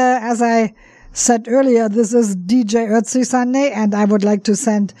 And as I said earlier, this is DJ Ötzi Sunday, and I would like to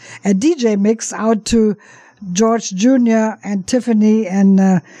send a DJ mix out to George Jr. and Tiffany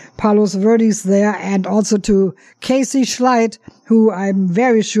and Paulus Verdes there, and also to Casey Schleit, who I'm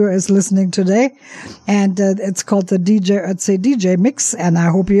very sure is listening today. And it's called the DJ Ötzi DJ mix, and I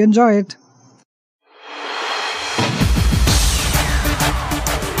hope you enjoy it.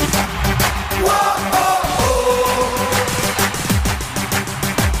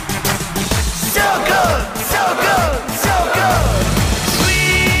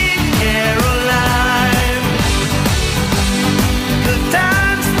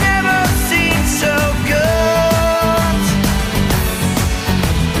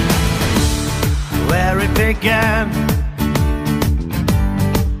 Began,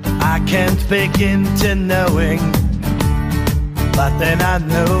 I can't begin to knowing, but then I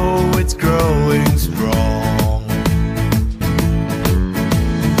know it's growing strong.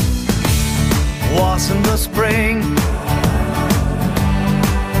 Was in the spring,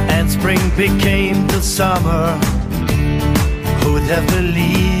 and spring became the summer. Who'd have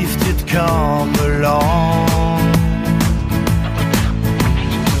believed it'd come along?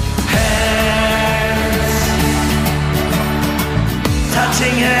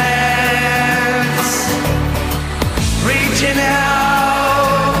 Touching hands, reaching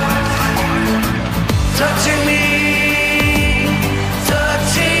out, touching me,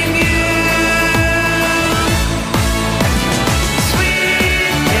 touching you.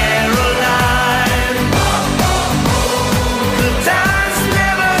 Sweet Caroline, the times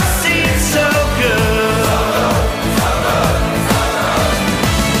never seem so good.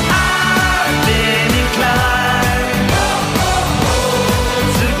 I've been inclined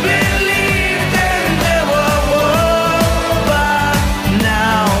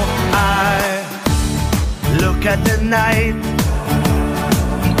at the night,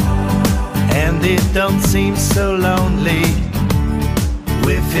 and it don't seem so lonely.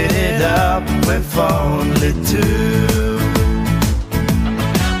 We fill it up with only two.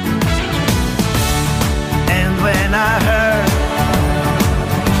 And when I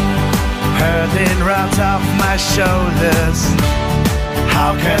heard it right off my shoulders,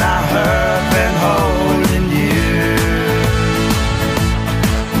 how can I hurt when holding you?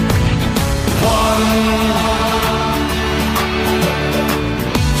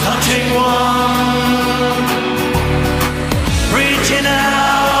 Touching one, reaching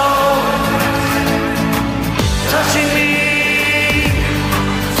out, touching me,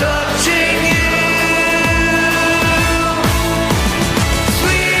 touching you.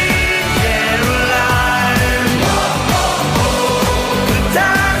 Sweet Caroline, the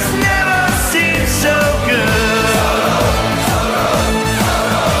times never seem so good.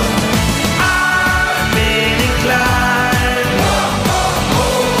 I've been inclined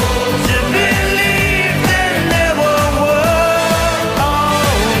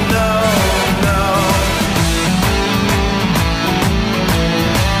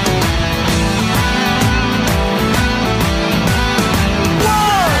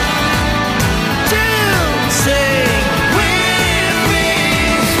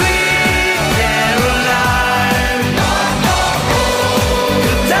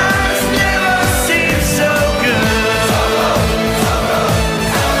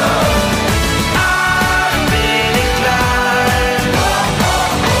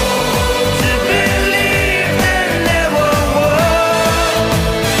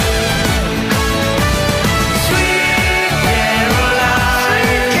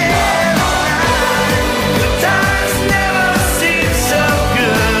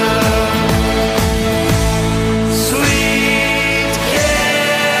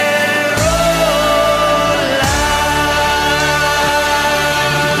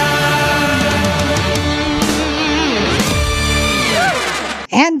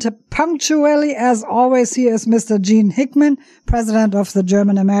punctually, as always, here is Mr. Gene Hickman, president of the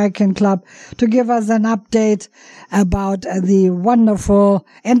German American Club, to give us an update about the wonderful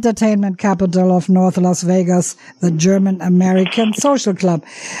entertainment capital of North Las Vegas, the German American Social Club.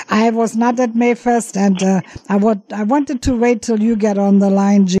 I was not at Mayfest, and I wanted to wait till you get on the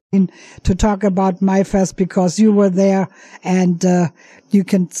line, Gene, to talk about Mayfest, because you were there, and you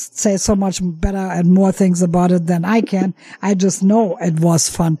can say so much better and more things about it than I can. I just know it was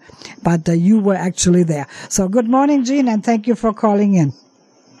fun, but you were actually there. So good morning, Gene, and thank you for calling in.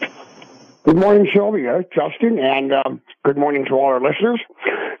 Good morning, Silvia, Justin, and good morning to all our listeners.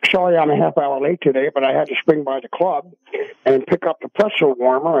 Sorry I'm a half hour late today, but I had to swing by the club and pick up the pretzel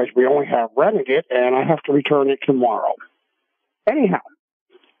warmer as we only have rented it, and I have to return it tomorrow. Anyhow,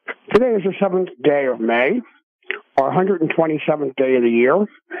 today is the 7th day of May, our 127th day of the year,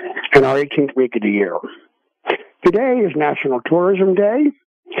 and our 18th week of the year. Today is National Tourism Day,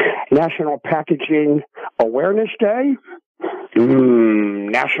 National Packaging Awareness Day,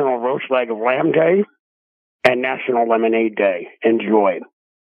 National Roast Leg of Lamb Day, and National Lemonade Day. Enjoy.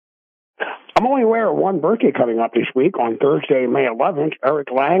 I'm only aware of one birthday coming up this week. On Thursday, May 11th, Eric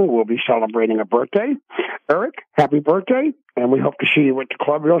Lang will be celebrating a birthday. Eric, happy birthday, and we hope to see you at the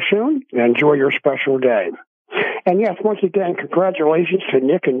club real soon. Enjoy your special day. And yes, once again, congratulations to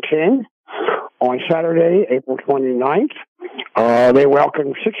Nick and Ting. On Saturday, April 29th, they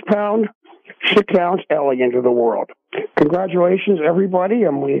welcomed 6-ounce Ellie into the world. Congratulations, everybody,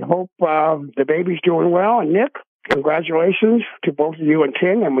 and we hope the baby's doing well. And Nick, congratulations to both of you and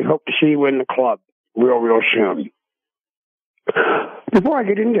Ting, and we hope to see you in the club real soon. Before I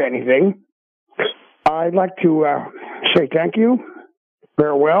get into anything, I'd like to say thank you,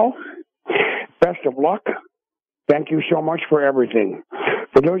 farewell, best of luck. Thank you so much for everything.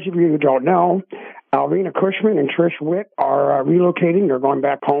 For those of you who don't know, Alvina Cushman and Trish Witt are relocating. They're going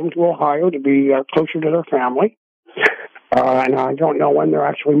back home to Ohio to be closer to their family. And I don't know when they're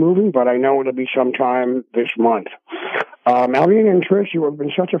actually moving, but I know it'll be sometime this month. Alvina and Trish, you have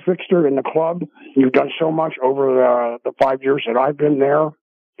been such a fixture in the club. You've done so much over the 5 years that I've been there.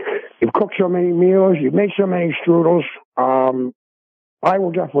 You've cooked so many meals. You've made so many strudels. I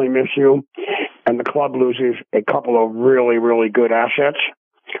will definitely miss you. And the club loses a couple of really good assets.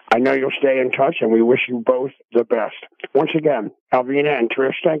 I know you'll stay in touch, and we wish you both the best. Once again, Alvina and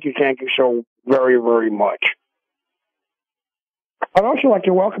Trish, thank you so very much. I'd also like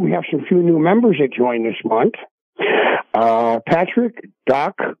to welcome, we have some few new members that joined this month. Patrick,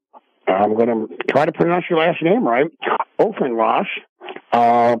 Doc, I'm going to try to pronounce your last name right, Ofenross.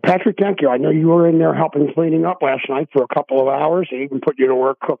 Patrick, thank you. I know you were in there helping cleaning up last night for a couple of hours and even put you to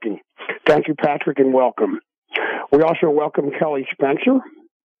work cooking. Thank you, Patrick, and welcome. We also welcome Kelly Spencer,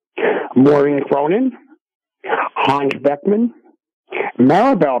 Maureen Cronin, Hans Beckman,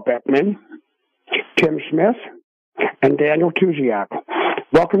 Maribel Beckman, Tim Smith, and Daniel Tuziak.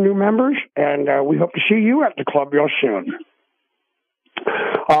 Welcome, new members, and we hope to see you at the club real soon.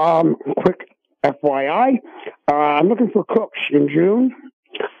 Quick FYI, I'm looking for cooks in June.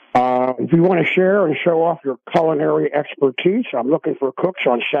 If you want to share and show off your culinary expertise, I'm looking for cooks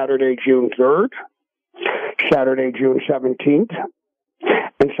on Saturday, June 3rd, Saturday, June 17th,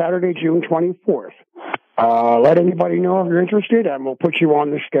 and Saturday, June 24th. Let anybody know if you're interested, and we'll put you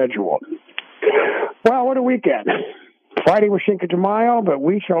on the schedule. Well, what a weekend. Friday was Cinco de Mayo, but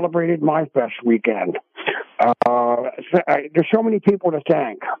we celebrated My Fest weekend. There's so many people to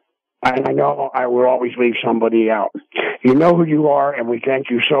thank. And I know I will always leave somebody out. You know who you are, and we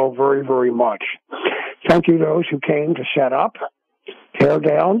thank you so very much. Thank you to those who came to set up, tear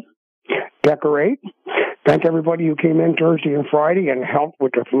down, decorate. Thank everybody who came in Thursday and Friday and helped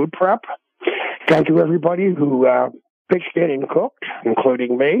with the food prep. Thank you everybody who pitched in and cooked,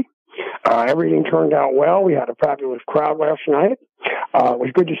 including me. Everything turned out well. We had a fabulous crowd last night. It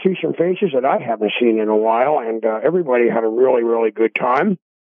was good to see some faces that I haven't seen in a while, and everybody had a really good time.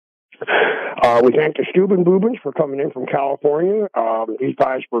 We thank the Steuben Boobens for coming in from California. These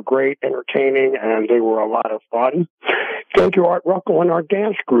guys were great, entertaining, and they were a lot of fun. Thank you, Art Ruckel and our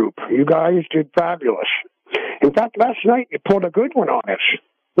dance group. You guys did fabulous. In fact, last night you pulled a good one on us,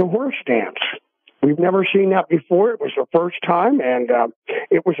 the horse dance. We've never seen that before. It was the first time, and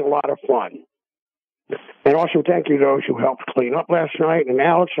it was a lot of fun. And also thank you to those who helped clean up last night. And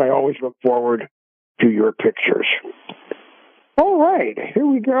Alex, I always look forward to your pictures. All right, here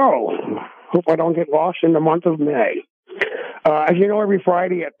we go. Hope I don't get lost in the month of May. As you know, every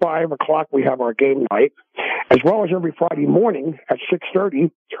Friday at 5 o'clock we have our game night, as well as every Friday morning at 6:30,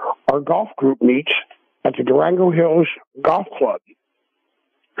 our golf group meets at the Durango Hills Golf Club.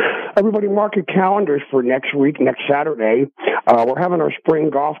 Everybody mark your calendars for next week, next Saturday. We're having our spring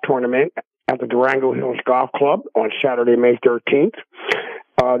golf tournament at the Durango Hills Golf Club on Saturday, May 13th.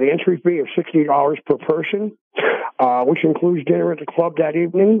 The entry fee is $60 per person, which includes dinner at the club that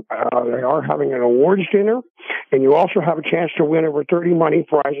evening. They are having an awards dinner, and you also have a chance to win over 30 money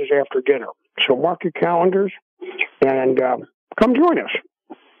prizes after dinner. So mark your calendars and come join us.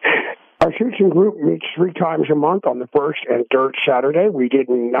 Our shooting group meets 3 times a month on the first and third Saturday. We did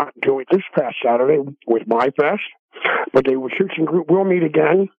not do it this past Saturday with My Fest, but the shooting group will meet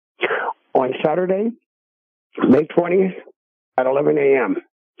again on Saturday, May 20th at 11 a.m.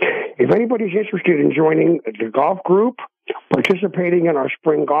 If anybody's interested in joining the golf group, participating in our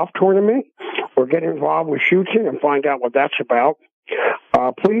spring golf tournament, or get involved with shooting and find out what that's about,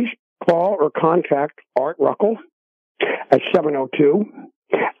 please call or contact Art Ruckel at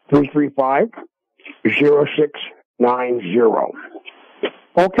 702-335-0690.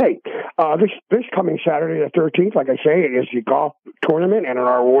 Okay, this coming Saturday the 13th, like I say, it is the golf tournament and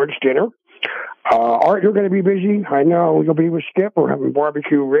our awards dinner. Art, you're going to be busy. I know you'll be with Skip. We're having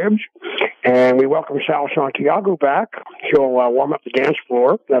barbecue ribs, and we welcome Sal Santiago back. He'll warm up the dance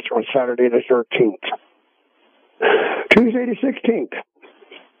floor. That's on Saturday the 13th. Tuesday the 16th,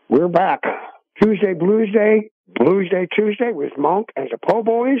 we're back. Tuesday Blues Day Tuesday with Monk and the Po'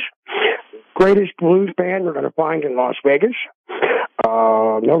 Boys. Greatest blues band we're going to find in Las Vegas.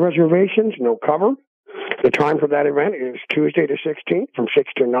 No reservations, no cover. The time for that event is Tuesday the 16th from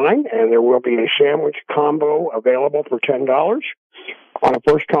 6 to 9, and there will be a sandwich combo available for $10 on a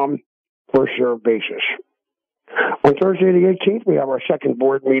first-come, first-served basis. On Thursday the 18th, we have our second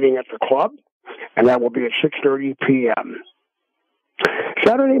board meeting at the club, and that will be at 6:30 p.m.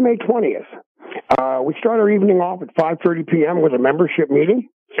 Saturday, May 20th, we start our evening off at 5:30 p.m. with a membership meeting.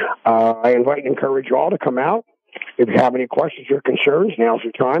 I invite and encourage you all to come out. If you have any questions or concerns, now's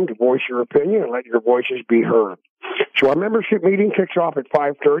the time to voice your opinion and let your voices be heard. So our membership meeting kicks off at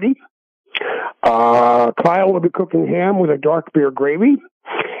 5:30. Kyle will be cooking ham with a dark beer gravy.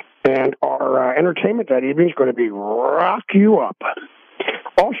 And our entertainment that evening is going to be Rock You Up.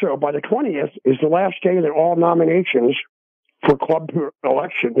 Also, by the 20th is the last day that all nominations for club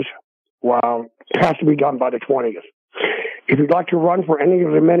elections, has to be done by the 20th. If you'd like to run for any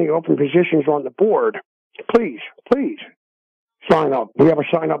of the many open positions on the board, please sign up. We have a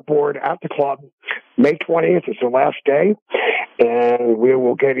sign-up board at the club. May 20th is the last day, and we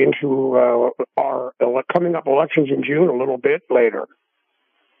will get into our coming up elections in June a little bit later.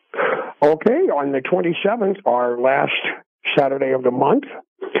 Okay, on the 27th, our last Saturday of the month,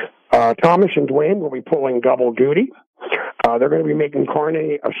 Thomas and Dwayne will be pulling double duty. They're going to be making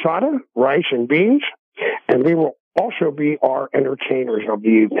carne asada, rice and beans, and they will also be our entertainers of the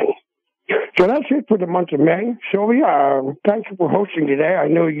evening. So that's it for the month of May. Silvia, thank you for hosting today. I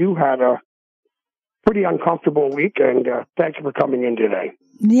know you had a pretty uncomfortable week, and thank you for coming in today.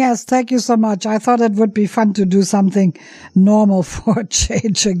 Yes, thank you so much. I thought it would be fun to do something normal for a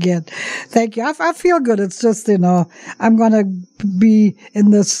change again. Thank you. I feel good. It's just, I'm going to be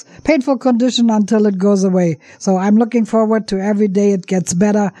in this painful condition until it goes away. So I'm looking forward to every day it gets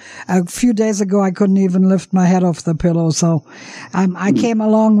better. A few days ago, I couldn't even lift my head off the pillow. So I came a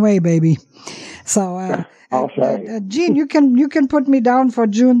long way, baby. So, Jean, you can put me down for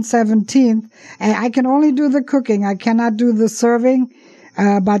June 17th. I can only do the cooking. I cannot do the serving.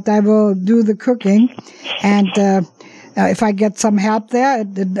 But I will do the cooking, and if I get some help there,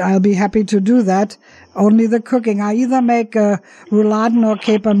 I'll be happy to do that. Only the cooking. I either make rouladen or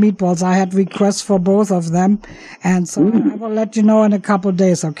caper meatballs. I had requests for both of them, and so I will let you know in a couple of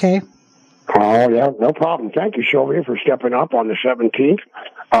days, okay? Oh, yeah, no problem. Thank you, Silvia, for stepping up on the 17th.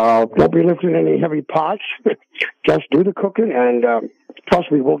 Don't be lifting any heavy pots. Just do the cooking, and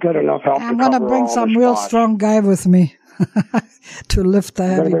trust me, we'll get enough help. I'm going to bring some real strong guy with me. To lift the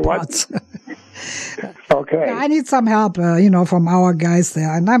heavy pots. Okay. Yeah, I need some help, from our guys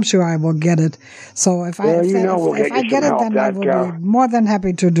there, and I'm sure I will get it. So if I get it, then I will be more than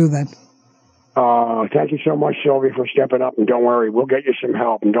happy to do that. Thank you so much, Silvia, for stepping up, and don't worry, we'll get you some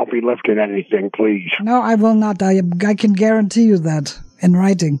help, and don't be lifting anything, please. No, I will not. I can guarantee you that in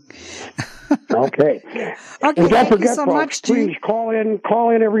writing. Okay. And don't forget, so folks, much, please call in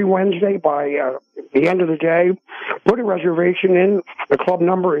every Wednesday by the end of the day. Put a reservation in. The club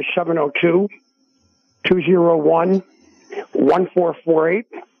number is 702-201-1448.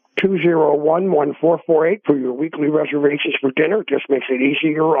 201-1448 for your weekly reservations for dinner. Just makes it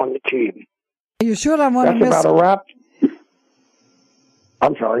easier on the team. You sure don't want to miss... That's about a wrap.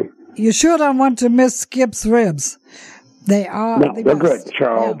 I'm sorry. You sure don't want to miss Skip's ribs. They are. No, they're good.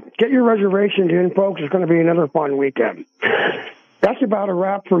 So get your reservations in, folks. It's going to be another fun weekend. That's about a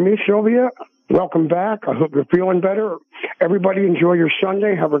wrap for me, Silvia. Welcome back. I hope you're feeling better. Everybody enjoy your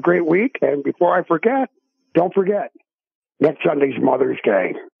Sunday. Have a great week. And before I forget, don't forget, next Sunday's Mother's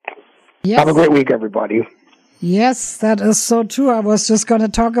Day. Yes. Have a great week, everybody. Yes, that is so true. I was just going to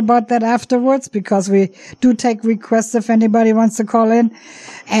talk about that afterwards because we do take requests if anybody wants to call in.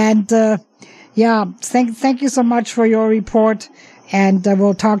 And, thank you so much for your report. And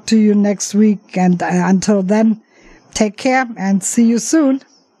we'll talk to you next week. And until then, take care and see you soon.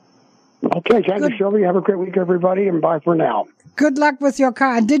 Okay, thank you, Silvia. Have a great week, everybody, and bye for now. Good luck with your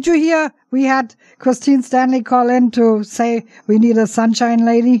car. And did you hear we had Christine Stanley call in to say we need a sunshine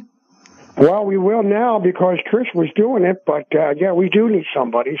lady? Well, we will now because Trish was doing it, but yeah, we do need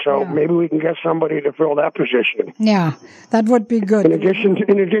somebody, so maybe we can get somebody to fill that position. Yeah, that would be good. In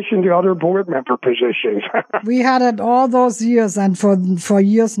addition to other board member positions. We had it all those years, and for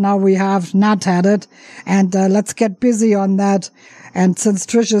years now we have not had it, and let's get busy on that. And since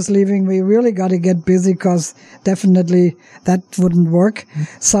Trish is leaving, we really got to get busy because definitely that wouldn't work.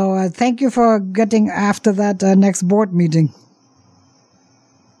 So thank you for getting after that next board meeting.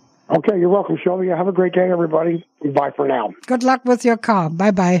 Okay, you're welcome, Silvia. Have a great day, everybody. Bye for now. Good luck with your car.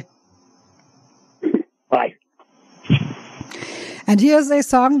 Bye-bye. Bye. And here's a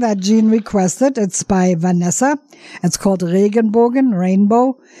song that Jean requested. It's by Vanessa. It's called Regenbogen,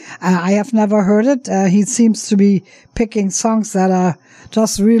 Rainbow. I have never heard it. He seems to be picking songs that are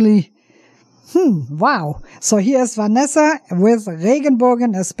just really, wow. So here's Vanessa with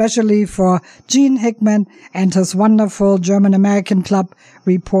Regenbogen, especially for Gene Hickman and his wonderful German-American club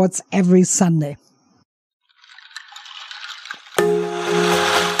reports every Sunday.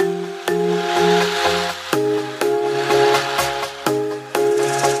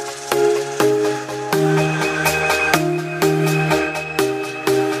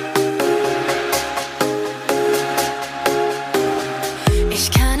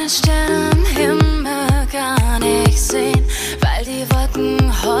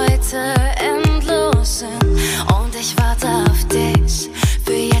 Heute endlos sind und ich warte auf dich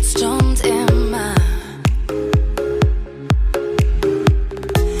für jetzt und immer.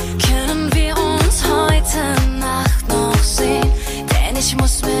 Können wir uns heute Nacht noch sehen? Denn ich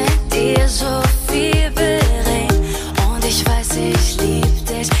muss mit dir so viel bereden und ich weiß, ich lieb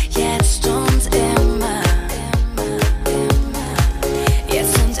dich jetzt und immer.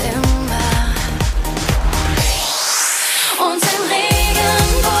 Jetzt und immer. Und ein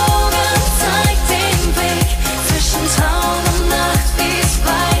Regenbogen zeigt den Weg zwischen Traum und Nacht, wie es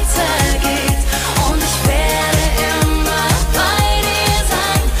weitergeht. Und ich werde immer bei dir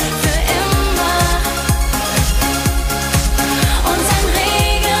sein, für immer. Und ein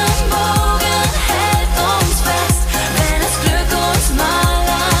Regenbogen hält uns fest, wenn das Glück uns mal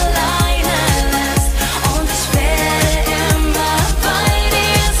alleine lässt. Und ich werde immer bei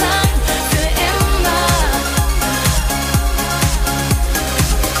dir sein, für immer.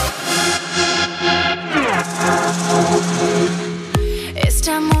 Ist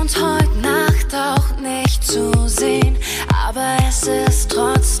der Mond heute Nacht auch nicht zu sehen, aber es ist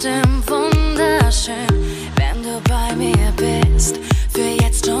trotzdem wunderschön, wenn du bei mir bist, für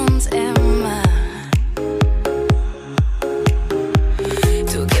jetzt und immer.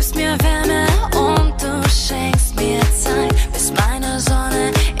 Du gibst mir Wärme und du schenkst mir Zeit, bist meine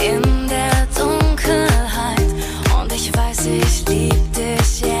Sonne in der Dunkelheit und ich weiß, ich lieb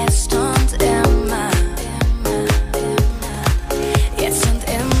dich jetzt und immer. Jetzt und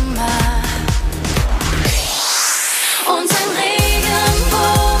immer. Und ein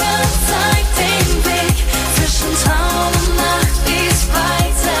Regenbogen zeigt den Weg zwischen Traum und Nacht, wie es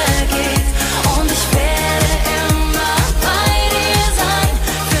weitergeht. Und ich werde immer bei dir sein,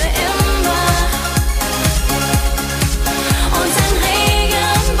 für immer. Und ein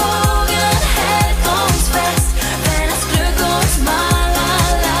Regenbogen hält uns fest, wenn das Glück uns mal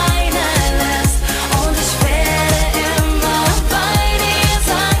alleine lässt. Und ich werde immer bei dir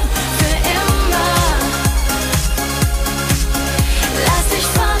sein, für immer. Lass dich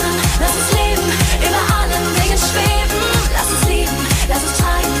fangen, lass uns leben, über allen Dingen schweben. Lass uns lieben, lass uns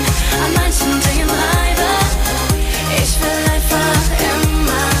treiben, an manchen Dingen reiben. Ich will einfach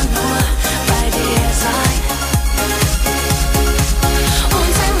immer nur bei dir sein.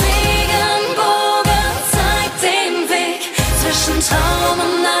 Und ein Regenbogen zeigt den Weg zwischen Traum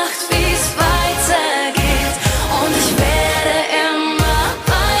und Nacht, wie es weitergeht. Und ich werde immer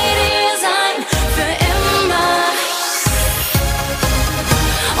bei dir sein, für immer.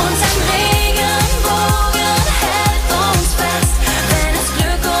 Und ein Regenbogen hält uns fest, wenn das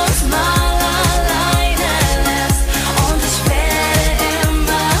Glück uns mal alleine lässt. Und ich werde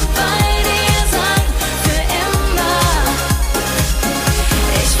immer bei dir sein, für immer.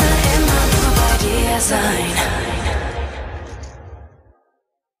 Ich will immer nur bei dir sein.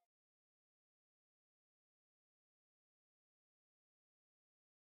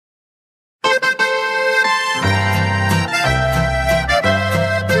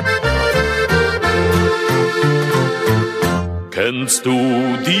 Kennst du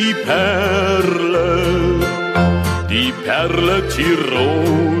die Perle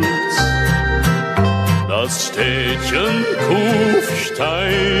Tirols, das Städtchen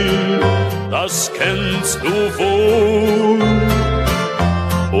Kufstein, das kennst du wohl,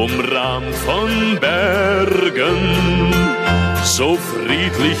 umrahmt von Bergen, so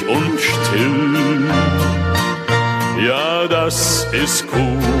friedlich und still. Ja, das ist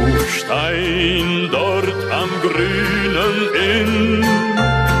Kufstein dort am grünen Inn.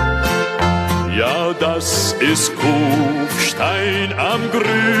 Ja, das ist Kufstein am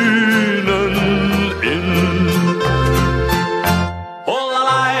grünen Inn.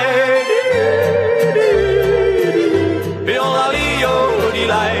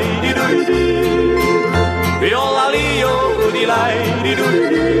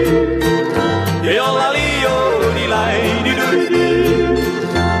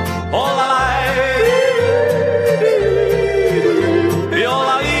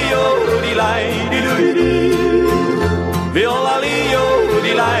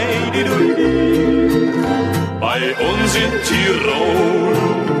 Bei uns in Tirol,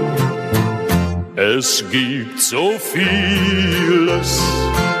 es gibt so vieles.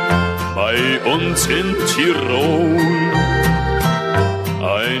 Bei uns in Tirol,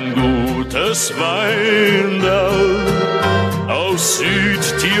 ein gutes Weinberg aus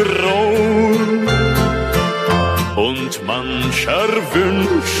Südtirol. Und mancher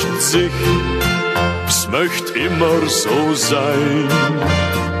wünscht sich, es möcht immer so sein.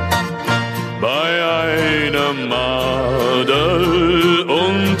 Bei einem Madel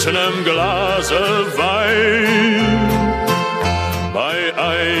und nem Glase Wein. Bei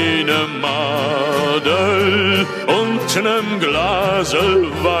einem Madel und nem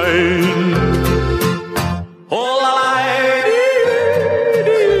Glase Wein.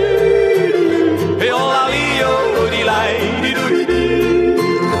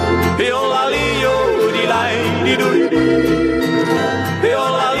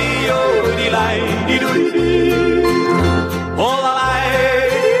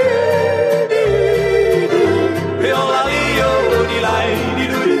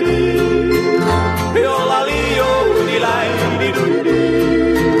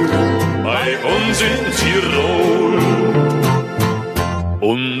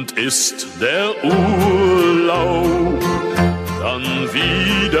 Und ist der Urlaub dann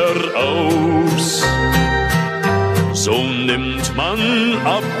wieder aus, so nimmt man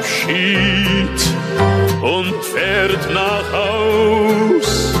Abschied und fährt nach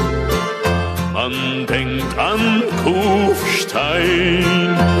Haus. Man denkt an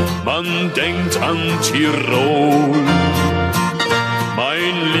Kufstein, man denkt an Tirol.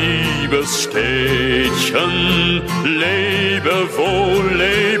 Mein liebes Städtchen, lebe wohl,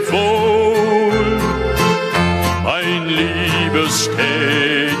 leb wohl. Mein liebes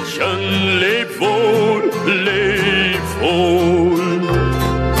Städtchen, leb wohl, leb wohl.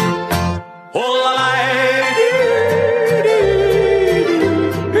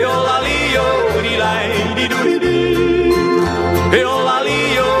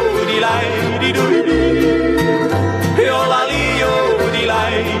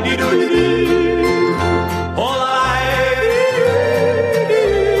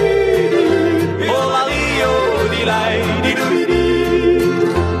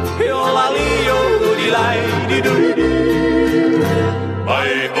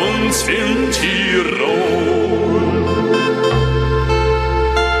 In Tirol.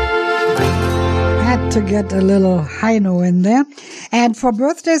 Had to get a little high note in there. And for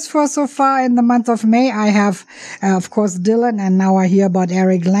birthdays for so far in the month of May, I have, of course, Dylan, and now I hear about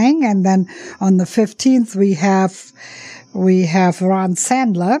Eric Lang. And then on the 15th, we have Ron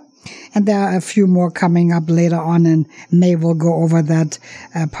Sandler. And there are a few more coming up later on in May. We'll go over that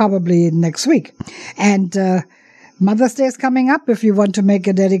probably next week. And Mother's Day is coming up. If you want to make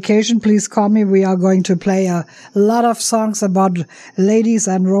a dedication, please call me. We are going to play a lot of songs about ladies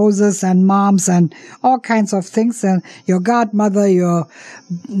and roses and moms and all kinds of things. And your godmother,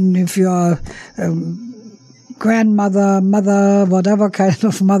 if you're grandmother, mother, whatever kind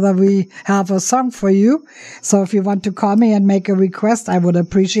of mother, we have a song for you. So if you want to call me and make a request, I would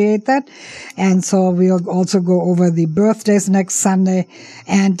appreciate that. And so we'll also go over the birthdays next Sunday.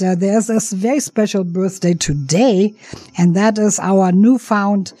 And there's a very special birthday today, and that is our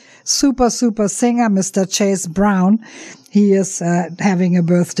newfound super singer, Mr. Chase Brunn. He is having a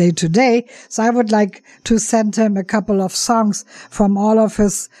birthday today. So I would like to send him a couple of songs from all of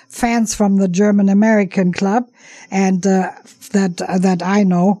his fans from the German American Club, and that I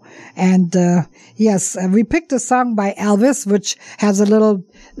know. And yes, we picked a song by Elvis, which has a little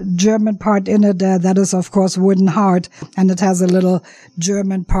German part in it. That is, of course, Wooden Heart, and it has a little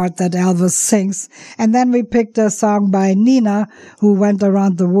German part that Elvis sings. And then we picked a song by Nina, who went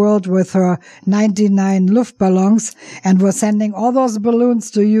around the world with her 99 Luftballons, and we're sending all those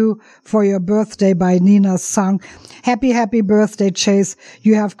balloons to you for your birthday by Nina's song. Happy birthday, Chase.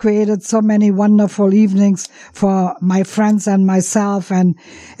 You have created so many wonderful evenings for my friends and and myself, and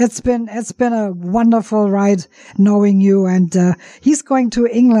it's been a wonderful ride knowing you. And he's going to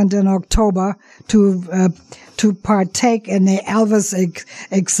England in October to partake in the Elvis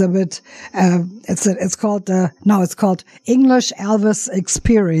exhibit. It's called English Elvis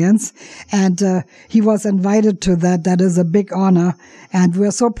Experience, and he was invited to that. That is a big honor, and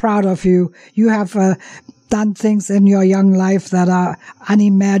we're so proud of you. You have done things in your young life that are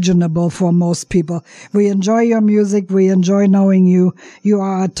unimaginable for most people. We enjoy your music. We enjoy knowing you. You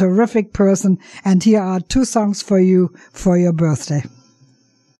are a terrific person, and here are 2 songs for you for your birthday.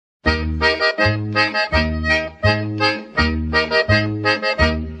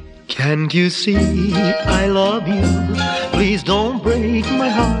 Can't you see I love you? Please don't break my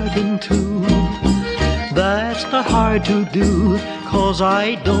heart in two. That's not hard to do, 'cause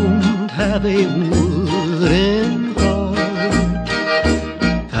I don't have a wooden heart.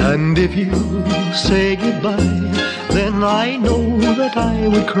 And if you say goodbye, then I know that I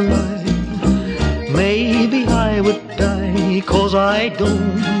would cry. Maybe I would die, 'cause I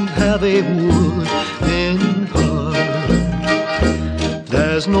don't have a wooden heart.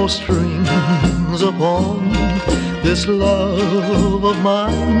 There's no strings upon this love of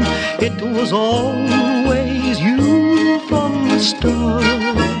mine. It was always you from the start.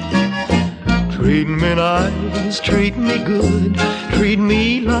 Treat me nice, treat me good, treat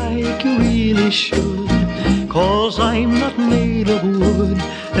me like you really should, 'cause I'm not made of wood,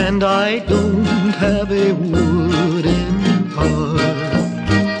 and I don't have a wooden heart.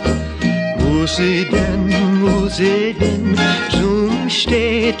 Muss ich denn zum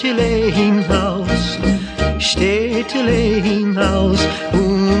Städtelein-Haus, Städtelein-Haus,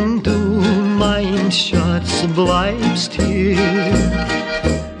 und du, mein Schatz, bleibst hier.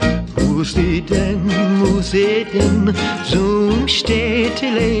 Muss ich denn zum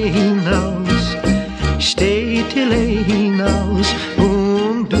Städtelein-Haus, Städtelein-Haus,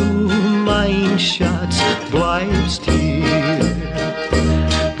 und du, mein Schatz, bleibst hier.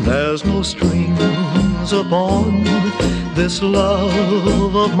 There's no strings upon this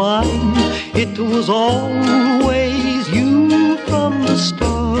love of mine. It was always you from the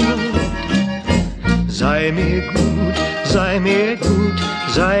start. Sei mir gut, sei mir gut,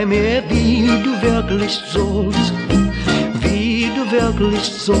 sei mir wie du wirklich sollst, wie du wirklich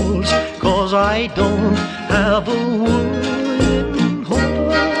sollst, 'cause I don't have a wooden heart.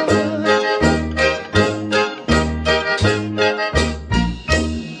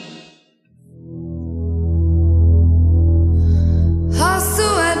 Hast du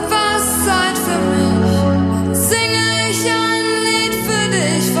etwas Zeit für mich? Singe ich ein Lied für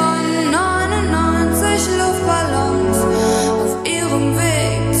dich von 99 Luftballons auf ihrem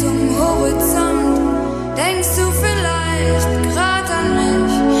Weg zum Horizont. Denkst du vielleicht grad an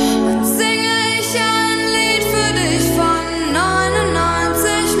mich? Dann singe ich ein Lied für dich von 99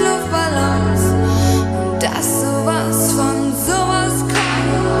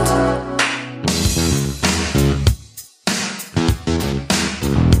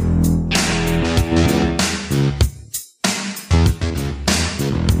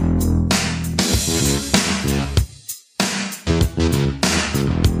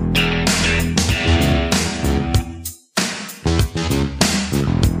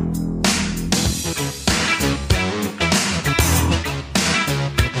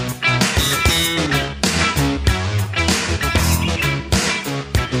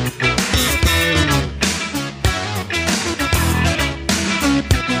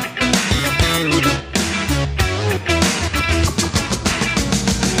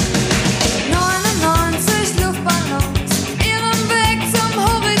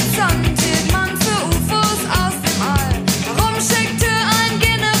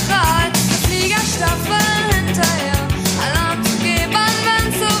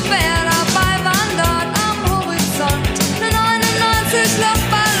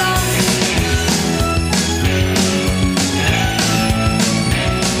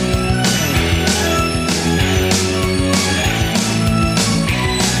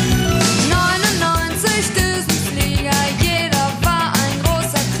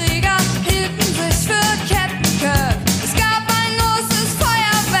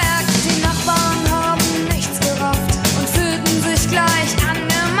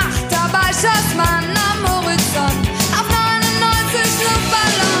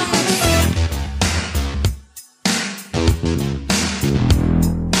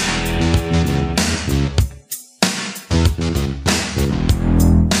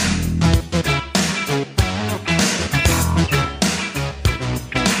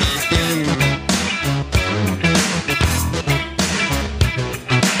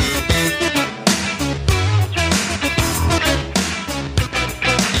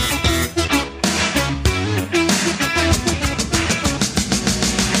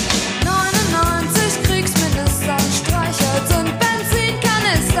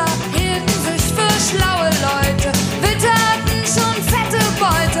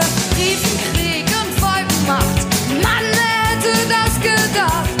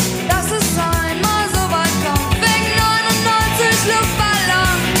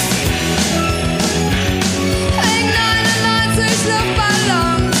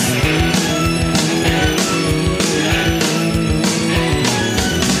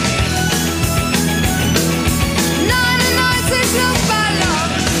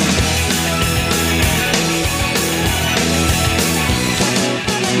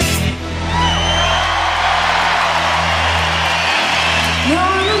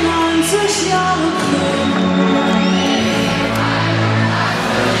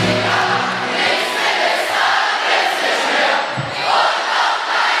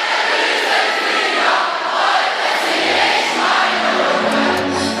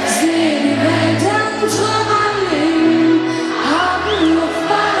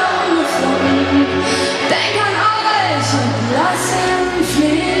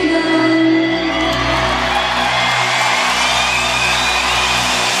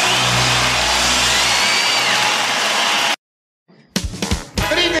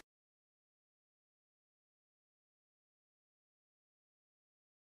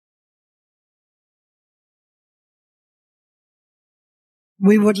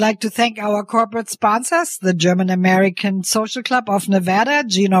 We would like to thank our corporate sponsors, the German American Social Club of Nevada.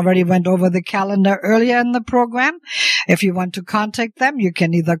 Jean already went over the calendar earlier in the program. If you want to contact them, you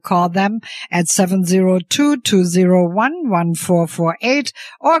can either call them at 702-201-1448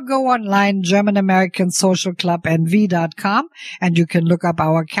 or go online, GermanAmericanSocialClubNV.com, and you can look up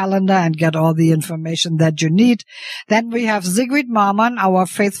our calendar and get all the information that you need. Then we have Sigrid Marmon, our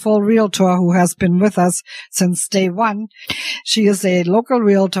faithful realtor who has been with us since day one. She is a local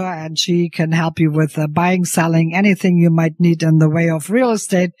realtor and she can help you with buying, selling, anything you might need in the way of real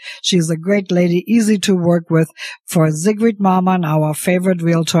estate. She's a great lady, easy to work with. For Sigrid Marmon, our favorite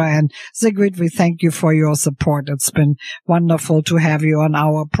realtor. And Sigrid, we thank you for your support. It's been wonderful to have you on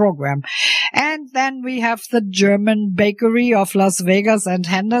our program. And then we have the German Bakery of Las Vegas and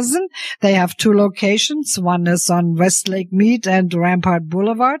Henderson. They have two locations. One is on Westlake Mead and Rampart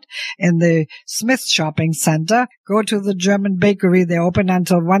Boulevard in the Smith Shopping Center. Go to the German Bakery. They open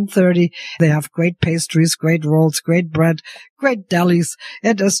until 1:30. They have great pastries, great rolls, great bread, great delis.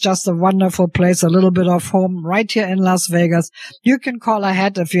 It is just a wonderful place, a little bit of home right here in Las Vegas. You can call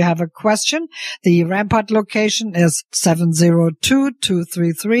ahead if you have a question. The Rampart location is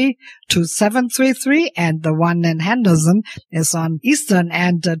 702-233-2733, and the one in Henderson is on Eastern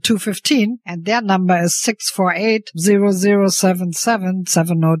and 215, and their number is 648-0077,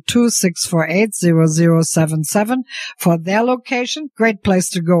 702-648-0077 for their location. Great place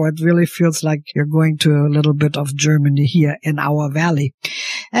to go. It really feels like you're going to a little bit of Germany here in our valley.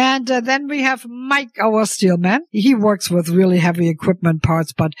 And then we have Mike, our steelman. He works with really heavy equipment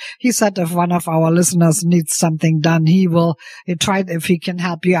parts, but he said if one of our listeners needs something done, he tried if he can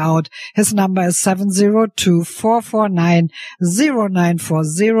help you out. His number is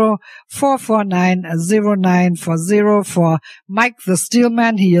 702-449-0940, 449-0940 for Mike the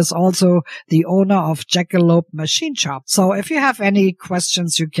Steelman. He is also the owner of Jackalope Machine Shop. So if you have any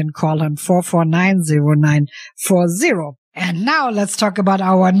questions, you can call him 449-0940. And now let's talk about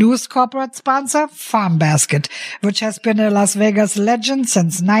our newest corporate sponsor, Farm Basket, which has been a Las Vegas legend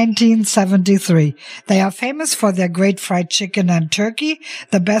since 1973. They are famous for their great fried chicken and turkey,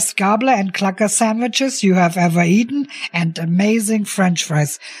 the best gobbler and clucker sandwiches you have ever eaten, and amazing French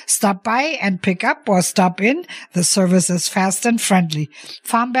fries. Stop by and pick up or stop in. The service is fast and friendly.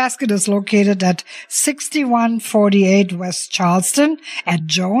 Farm Basket is located at 6148 West Charleston at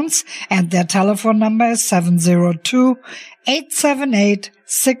Jones, and their telephone number is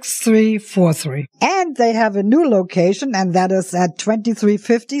 702-878-6343. And they have a new location, and that is at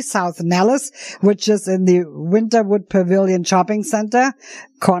 2350 South Nellis, which is in the Winterwood Pavilion Shopping Center,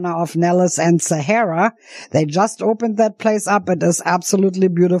 corner of Nellis and Sahara. They just opened that place up. It is absolutely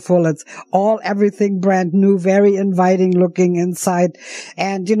beautiful. It's everything brand new, very inviting looking inside.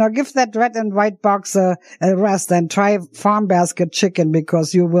 And, give that red and white box a rest and try Farm Basket chicken,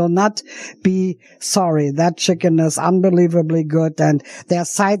 because you will not be sorry. That chicken is unbelievably good, and their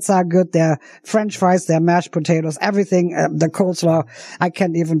sides are good. Their French fries, their mashed potatoes, everything, the coleslaw. I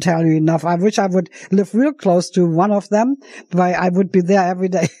can't even tell you enough. I wish I would live real close to one of them, but I would be there every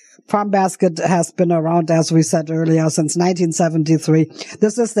day. Farm Basket has been around, as we said earlier, since 1973.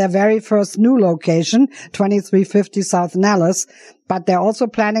 This is their very first new location, 2350 South Nellis, but they're also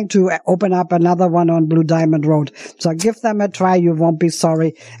planning to open up another one on Blue Diamond Road. So give them a try. You won't be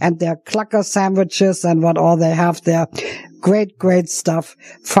sorry. And their clucker sandwiches and what all they have there, great, great stuff.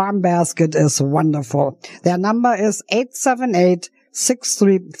 Farm Basket is wonderful. Their number is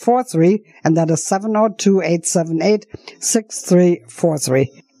 878-6343, and that is 702-878-6343.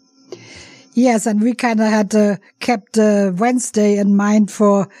 Yes, and we kind of had kept Wednesday in mind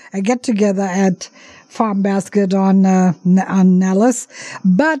for a get-together at Farm Basket on Nellis.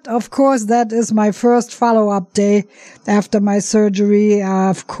 But, of course, that is my first follow-up day after my surgery.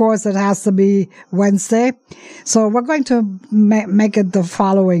 Of course, it has to be Wednesday. So we're going to make it the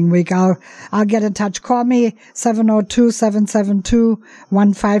following week. I'll get in touch. Call me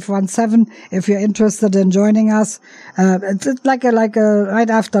 702-772-1517 if you're interested in joining us. It's like a right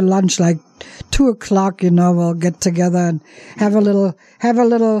after lunch, like 2:00, we'll get together and have a little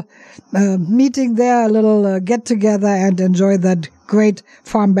meeting there, a little get together, and enjoy that great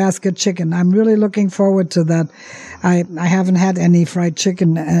Farm Basket chicken. I'm really looking forward to that. I haven't had any fried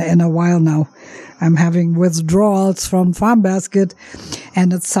chicken in a while now. I'm having withdrawals from Farm Basket.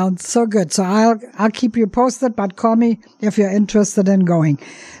 and it sounds so good. So I'll keep you posted, but call me if you're interested in going.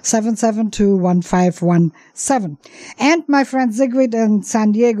 772-1517. And my friend Sigrid in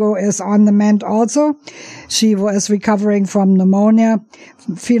San Diego is on the mend also. She was recovering from pneumonia,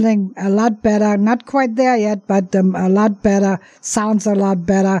 feeling a lot better. Not quite there yet, but a lot better. Sounds a lot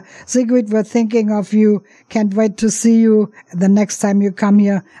better. Sigrid, we're thinking of you. Can't wait to see you the next time you come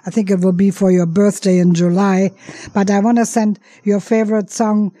here. I think it will be for your birthday in July. But I want to send your favorite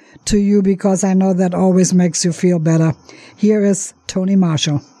song to you because I know that always makes you feel better. Here is Tony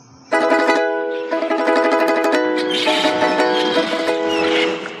Marshall.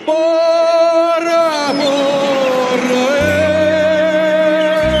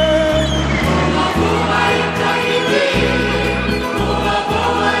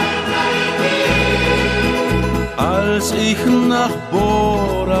 Als ich nach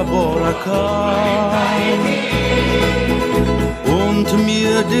Bora Bora kam und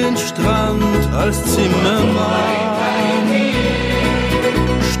mir den Strand als Zimmer nahm,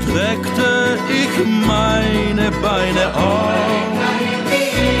 streckte ich meine Beine aus,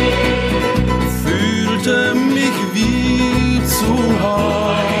 fühlte mich wie zu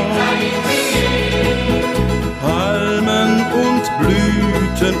Haus. Palmen und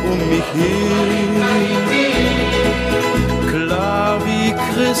Blüten um mich her, klar wie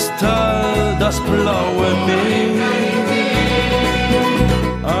Kristall das blaue Meer.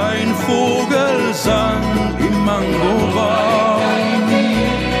 Ein Vogel sang im Mangobaum,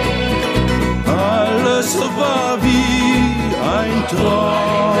 alles war wie ein Traum.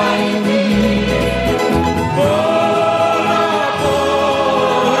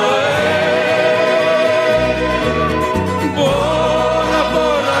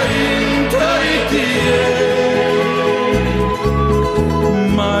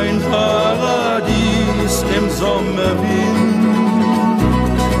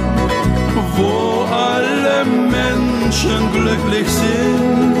 Wo alle Menschen glücklich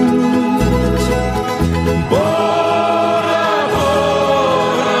sind. Bora,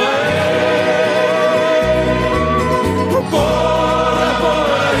 Bora, Bora,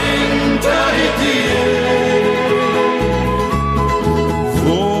 Bora in Tahiti,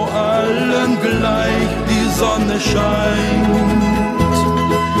 wo allen gleich die Sonne scheint,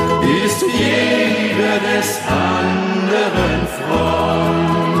 ist jeder des anderen Freund.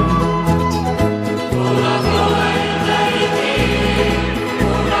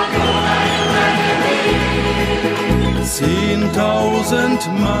 10.000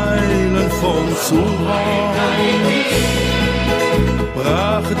 Meilen von zu Haus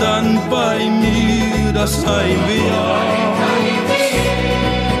brach dann bei mir das Heimweh aus.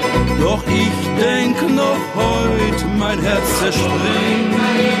 Doch ich denk noch heut, mein Herz zerspringt,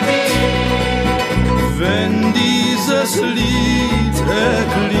 wenn dieses Lied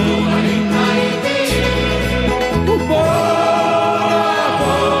erklingt. Bora,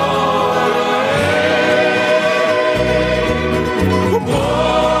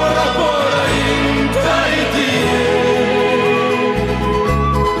 Bora in Tahiti,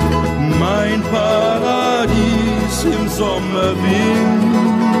 mein Paradies im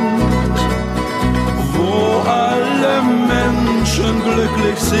Sommerwind, wo alle Menschen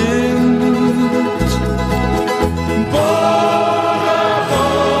glücklich sind. Bora,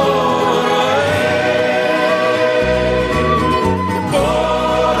 Bora,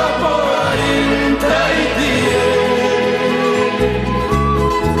 Bora, Bora in Tahiti,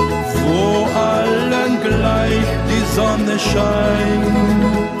 wo allen gleich die Sonne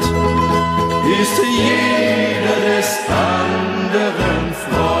scheint, ist jeder des anderen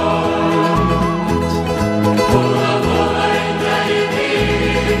Freund. Bora, Bora in Tahiti,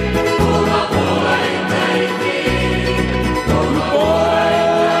 Bora, Bora in Tahiti, Bora,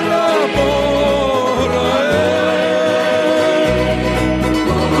 Bora, Bora,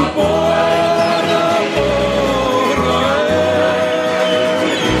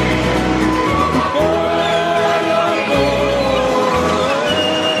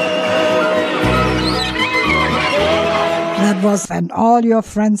 That was and all your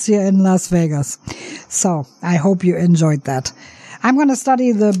friends here in Las Vegas. So I hope you enjoyed that. I'm going to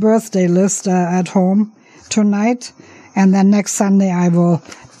study the birthday list at home tonight, and then next Sunday I will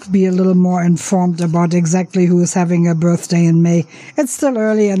be a little more informed about exactly who is having a birthday in May. It's still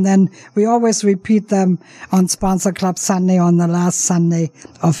early, and then we always repeat them on Sponsor Club Sunday on the last Sunday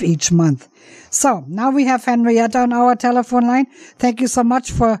of each month. So now we have Henrietta on our telephone line. Thank you so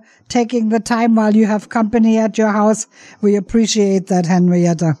much for taking the time while you have company at your house. We appreciate that,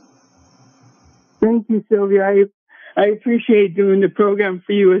 Henrietta. Thank you, Silvia. I appreciate doing the program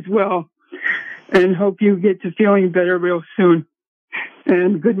for you as well, and hope you get to feeling better real soon.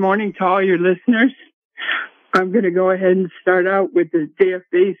 and good morning to all your listeners. I'm going to go ahead and start out with the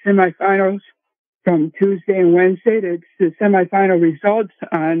DFB semifinals from Tuesday and Wednesday. It's the semifinal results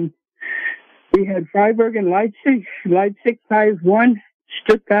on. We had Freiburg and Leipzig 5-1,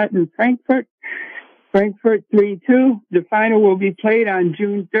 Stuttgart and Frankfurt 3-2. The final will be played on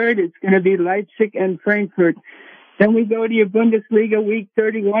June 3rd. It's going to be Leipzig and Frankfurt. Then we go to your Bundesliga Week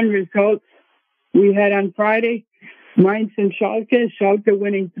 31 results. We had on Friday, Mainz and Schalke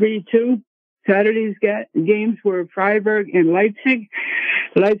winning 3-2. Saturday's games were Freiburg and Leipzig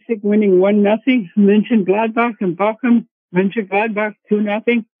winning 1-0. Mönchengladbach and Bochum, Mönchengladbach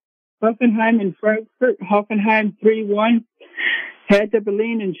 2-0. Hoffenheim and Frankfurt, Hoffenheim 3-1. Hertha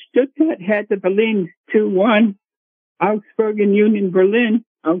Berlin and Stuttgart, Hertha Berlin 2-1. Augsburg and Union Berlin,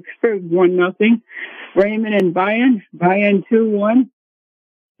 Augsburg 1-0. Bremen and Bayern 2-1.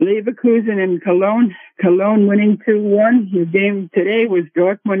 Leverkusen and Cologne winning 2-1. Your game today was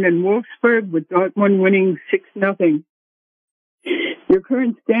Dortmund and Wolfsburg, with Dortmund winning 6-0. Your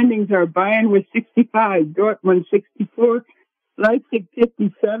current standings are Bayern with 65, Dortmund 64, Leipzig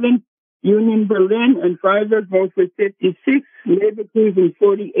 57, Union Berlin and Freiburg both with 56, Leverkusen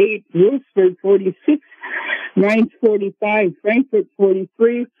 48, Wolfsburg 46, Mainz 45, Frankfurt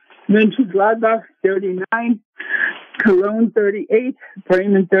 43, Mönchengladbach 39, Cologne 38,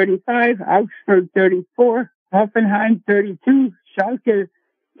 Bremen 35, Augsburg 34, Hoffenheim 32, Schalke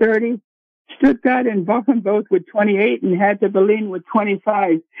 30, Stuttgart and Bochum both with 28, and Hertha Berlin with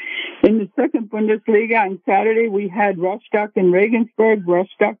 25. In the second Bundesliga on Saturday, we had Rostock and Regensburg,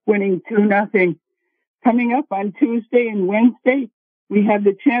 Rostock winning 2-0. Coming up on Tuesday and Wednesday, we have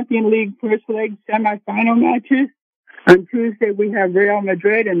the Champions League first leg semifinal matches. On Tuesday, we have Real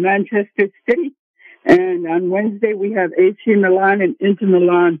Madrid and Manchester City. And on Wednesday, we have AC Milan and Inter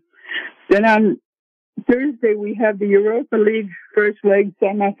Milan. Then on Thursday, we have the Europa League first leg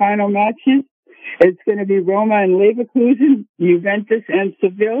semifinal matches. It's going to be Roma and Leverkusen, Juventus and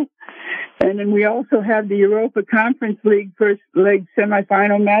Seville. And then we also have the Europa Conference League first leg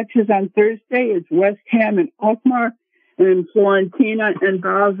semifinal matches on Thursday. It's West Ham and Alkmaar and Fiorentina and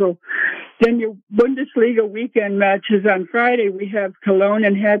Basel. Then your Bundesliga weekend matches on Friday, we have Cologne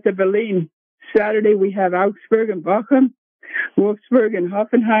and Hertha Berlin. Saturday, we have Augsburg and Bochum, Wolfsburg and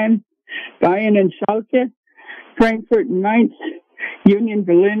Hoffenheim, Bayern and Schalke, Frankfurt and Mainz, Union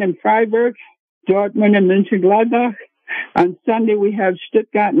Berlin and Freiburg, Dortmund and Mönchengladbach. On Sunday, we have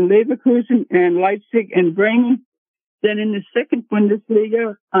Stuttgart and Leverkusen and Leipzig and Bremen. Then in the second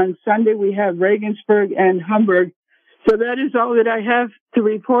Bundesliga, on Sunday, we have Regensburg and Hamburg. So that is all that I have to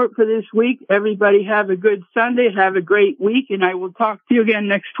report for this week. Everybody have a good Sunday, have a great week, and I will talk to you again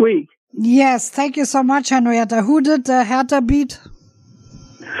next week. Yes, thank you so much, Henrietta. Who did Hertha beat?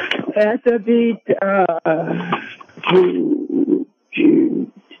 Hertha beat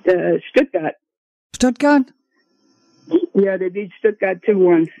Stuttgart. Stuttgart? Yeah, they beat Stuttgart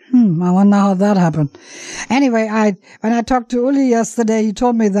 2-1. I wonder how that happened. Anyway, when I talked to Uli yesterday, he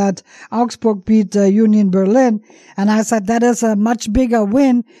told me that Augsburg beat Union Berlin, and I said that is a much bigger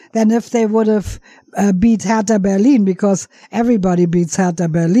win than if they would have beat Hertha Berlin, because everybody beats Hertha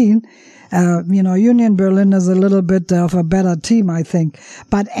Berlin. Union Berlin is a little bit of a better team, I think.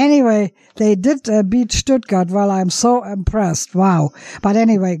 But anyway, they did beat Stuttgart. Well, I'm so impressed. Wow. But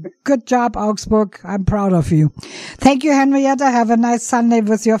anyway, good job, Augsburg. I'm proud of you. Thank you, Henrietta. Have a nice Sunday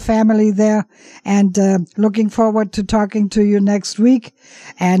with your family there. And looking forward to talking to you next week.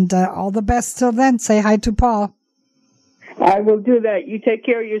 And all the best till then. Say hi to Paul. I will do that. You take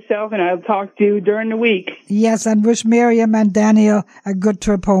care of yourself, and I'll talk to you during the week. Yes, and wish Miriam and Daniel a good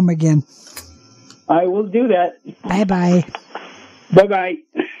trip home again. I will do that. Bye-bye. Bye-bye.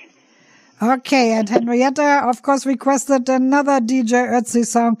 Okay, and Henrietta, of course, requested another DJ Ötzi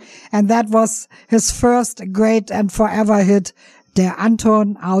song, and that was his first great and forever hit, Der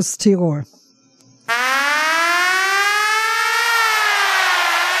Anton aus Tirol.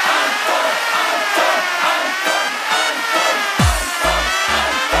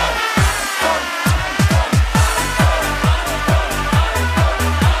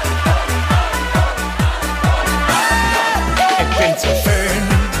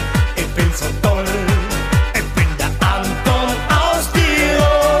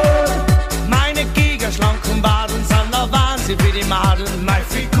 Wie die Madeln, meine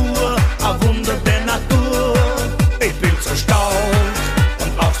Figur, ein Wunder der Natur. Ich bin so stark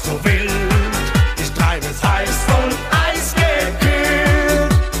und auch so wild. Ich treibe es heiß und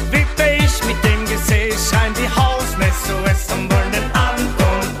eisgekühlt. Wippe ich mit dem Gesicht, scheint die Hausmesse es am wollen den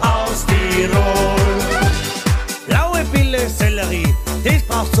Anton aus Tirol. Blaue Pille, Sellerie, das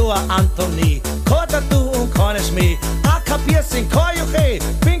braucht so ein Antonie. Kein Tattoo und keine Schmäh. A kapierst in Kojuche.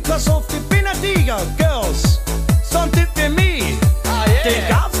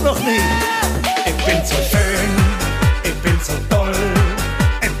 gab's noch nie. Ich bin so schön, ich bin so toll,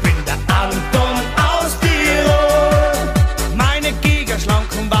 ich bin der Anton aus Tirol. Meine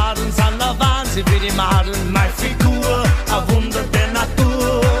gigaschlanken Wadeln sind der Wahnsinn wie die Madeln, meine Figur, ein Wunder der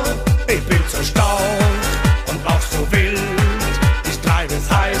Natur. Ich bin so stark und auch so wild, ich treibe es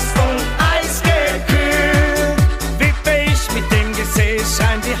heiß und eisgekühlt. Wippe ich mit dem Gesäß,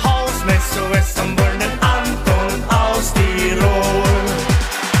 scheint die Hausmesse, es am wollenden Anton aus Tirol.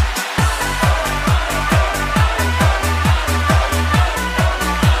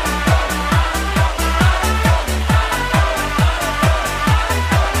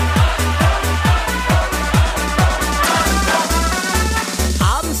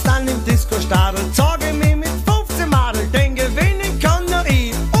 Abends dann im Disco-Stadel, zeige mich mit 15 Madel, den gewinnen kann nur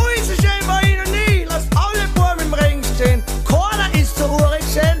ich. Ui, so schön war ich noch nie, lass alle Buben im Ring stehen. Keiner ist so urig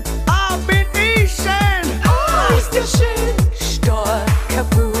schön, bin ich schön. Oh, ist der schön, starker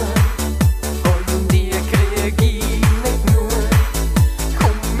Bub. Von dir krieg ich nicht nur.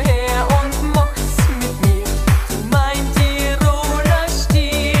 Komm her und mach's mit mir, du mein Tiroler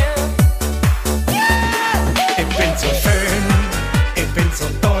Stier. Ich bin so schön, ich bin so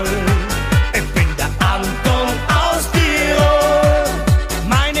toll, ich bin der Anton aus Tirol.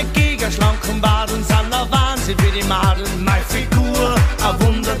 Meine gigaschlanken Wadeln sind der Wahnsinn wie die Madeln, meine Figur, ein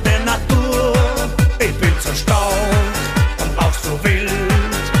Wunder der Natur. Ich bin so stark und auch so wild,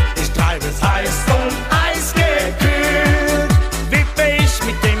 ich treibe es heiß und eisgekühlt. Wippe ich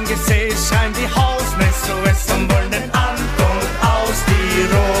mit dem Gesäß, scheint die Hausmesse, es am wollenden Anton aus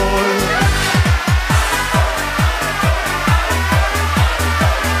Tirol.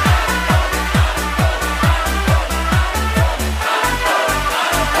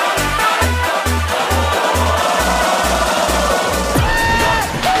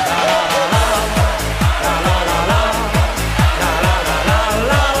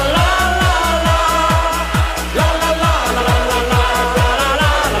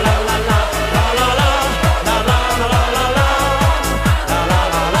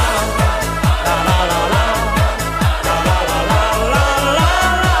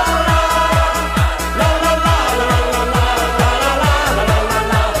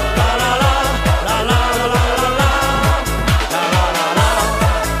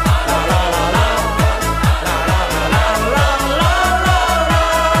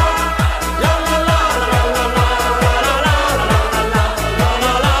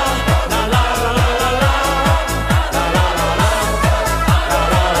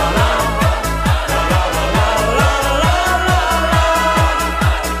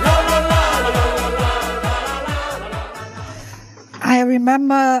 I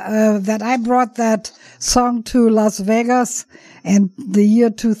remember that I brought that song to Las Vegas in the year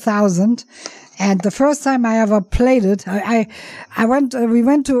 2000. And the first time I ever played it, we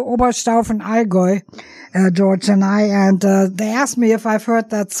went to Oberstaufen, Allgäu, George and I, and they asked me if I've heard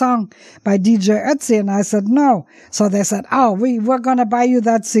that song by DJ Ötzi, and I said no. So they said, oh, we're gonna buy you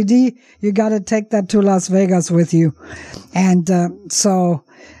that CD. You gotta take that to Las Vegas with you. And so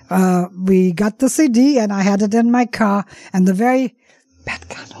we got the CD, and I had it in my car, and the very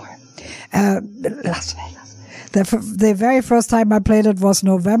Las Vegas. The very first time I played it was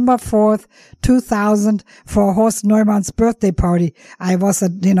November 4th, 2000 for Horst Neumann's birthday party. I was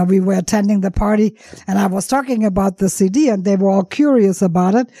we were attending the party, and I was talking about the CD, and they were all curious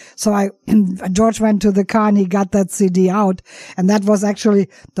about it. So George went to the car and he got that CD out. And that was actually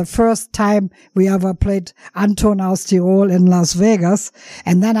the first time we ever played Anton aus Tirol in Las Vegas.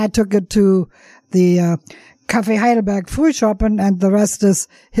 And then I took it to the Café Heidelberg Frühschoppen, and the rest is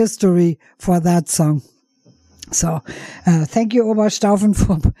history for that song. So, thank you, Oberstaufen,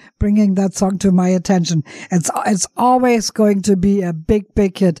 for bringing that song to my attention. It's always going to be a big,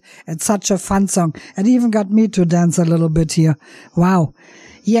 big hit. It's such a fun song. It even got me to dance a little bit here. Wow.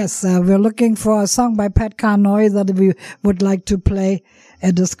 Yes, we're looking for a song by Pat Carnoy that we would like to play.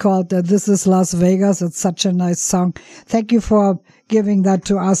 It is called This is Las Vegas. It's such a nice song. Thank you for giving that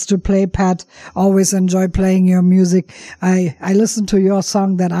to us to play, Pat. Always enjoy playing your music. I listen to your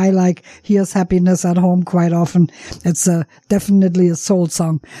song that I like, Here's Happiness at Home, quite often. It's definitely a soul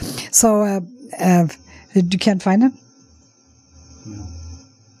song. So, you can't find it? No.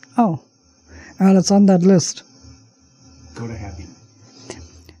 Oh. Well, it's on that list. Go to Happiness.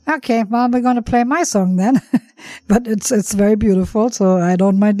 Okay, well, we're going to play my song then. But it's very beautiful, so I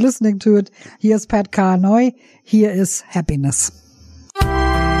don't mind listening to it. Here's Pat Carnoy. Here is Happiness.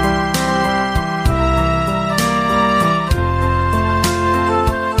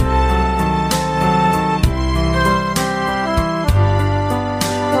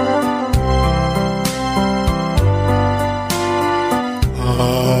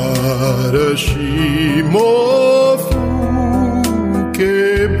 I Shimofu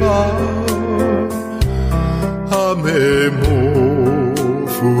keba Ame mo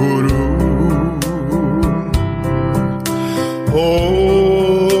furu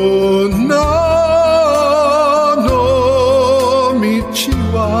Onna no michi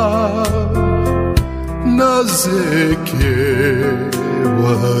wa Naze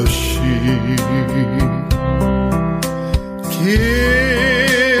kewashi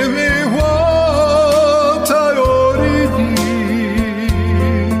Kimi wa tayori ni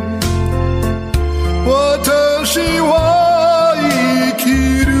Watashi wa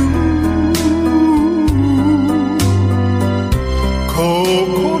ikiru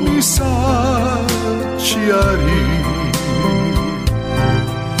Koko ni sachiari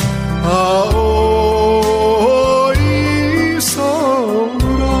Aoi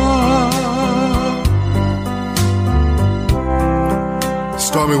sora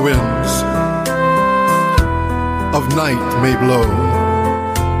Stormy winds of night may blow,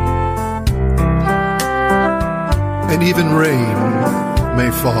 and even rain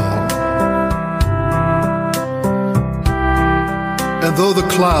may fall. And though the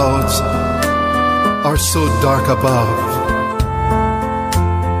clouds are so dark above,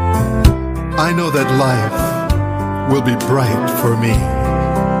 I know that life will be bright for me.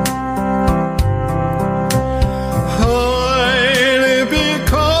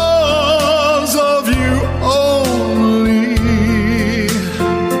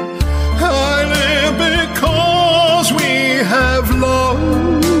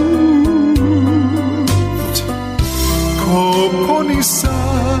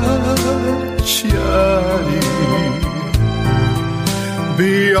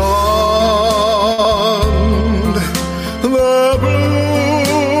 Beyond the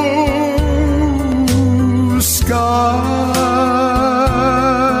blue sky.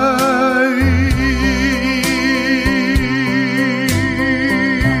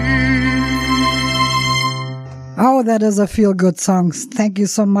 Oh, that is a feel-good song. Thank you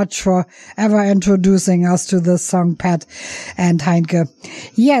so much for ever introducing us to this song, Pat and Heinke.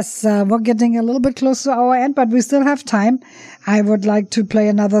 Yes, we're getting a little bit close to our end, but we still have time. I would like to play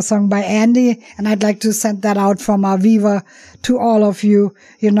another song by Andy, and I'd like to send that out from Aviva to all of you.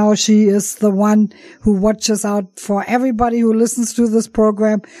 You know, she is the one who watches out for everybody who listens to this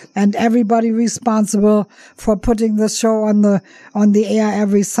program and everybody responsible for putting the show on the air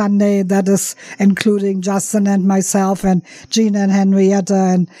every Sunday. That is including Justin and myself and Gina and Henrietta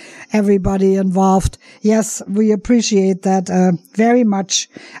and everybody involved. Yes, we appreciate that very much.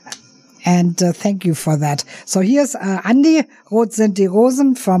 And thank you for that. So here's Andi, Rot sind die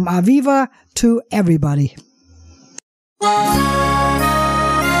Rosen from Aviva to everybody.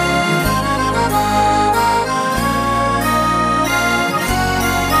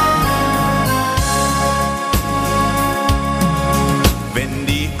 Wenn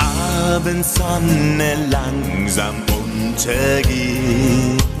die Abendsonne langsam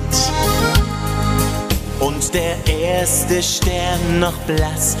untergeht und der erste Stern noch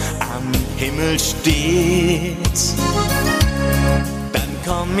blass am Himmel steht, dann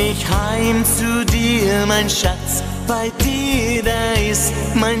komm ich heim zu dir, mein Schatz, bei dir, da ist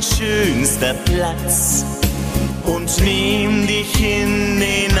mein schönster Platz. Und nehm dich in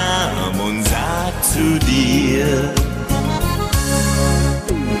den Arm und sag zu dir: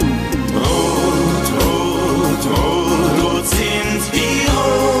 Rot, rot, rot, rot sind die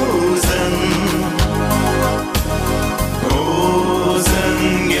Rosen,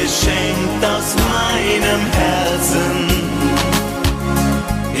 Rosen geschenkt aus meinem Herzen.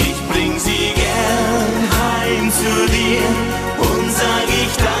 Ich bring sie gern heim zu dir und sag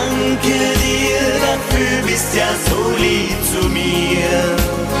ich danke dir, dafür bist ja so lieb zu mir.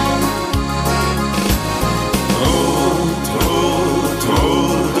 Rot, rot,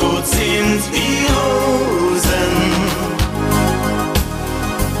 rot, rot sind die Rosen,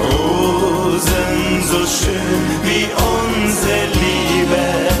 Rosen so schön wie unsere Liebe.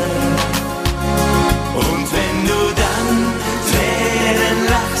 Und wenn du dann Tränen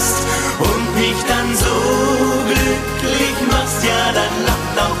lachst und mich dann so glücklich machst, ja, dann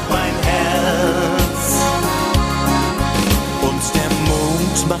lacht auch mein Herz. Und der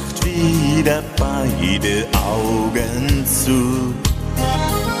Mond macht wieder beide Augen zu.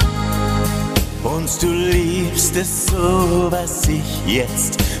 Und du liebst es so, was ich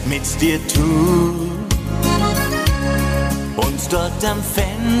jetzt mit dir tu. Und dort am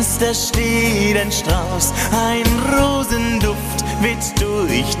Fenster steht ein Strauß, ein Rosenduft weht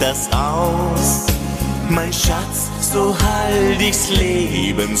durch das Haus. Mein Schatz, so halt ich's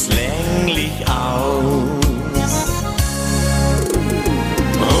lebenslänglich aus.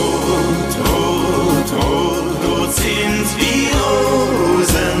 Rot,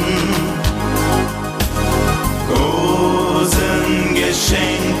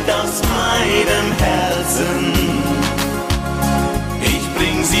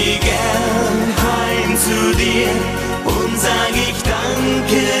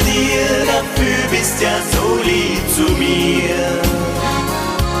 zu mir.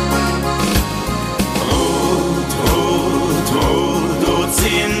 Rot, rot, rot, rot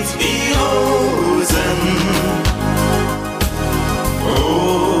sind die Rosen.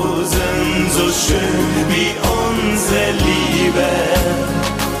 Rosen so schön wie unsere Liebe.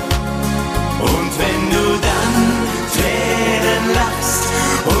 Und wenn du dann Tränen lachst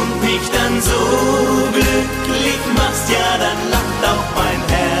und mich dann so glücklich machst, ja, dann lacht auch mein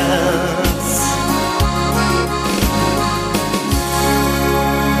Herz.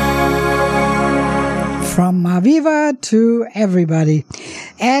 From Aviva to everybody.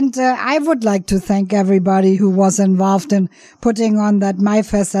 And I would like to thank everybody who was involved in putting on that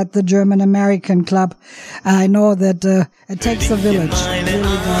MaiFest at the German American Club. I know that it takes a village. It really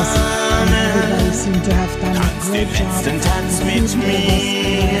does. And everybody seemed to have done a great job.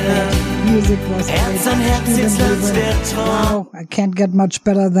 Music was great. Wow, I can't get much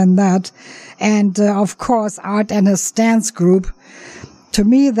better than that. And of course, Art and his dance group. To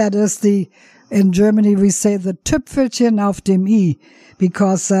me, that is in Germany we say the Tüpfelchen auf dem I,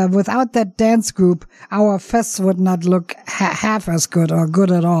 because without that dance group, our fest would not look half as good or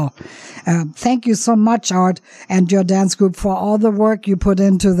good at all. Thank you so much, Art, and your dance group for all the work you put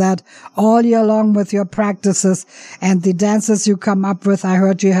into that all year long with your practices and the dances you come up with. I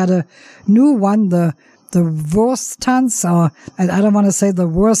heard you had a new one, the Wursttanz, or I don't want to say the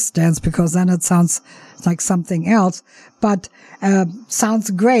worst dance because then it sounds like something else, but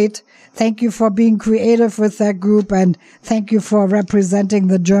sounds great. Thank you for being creative with that group, and thank you for representing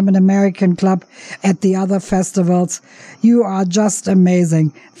the German American Club at the other festivals. You are just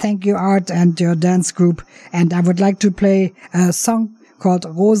amazing. Thank you, Art, and your dance group. And I would like to play a song called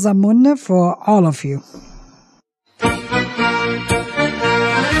Rosamunde for all of you.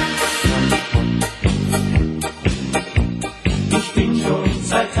 Ich bin schon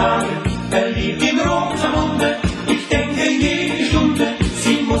seit Tagen verliebt in Rosamunde. Ich denke jede Stunde,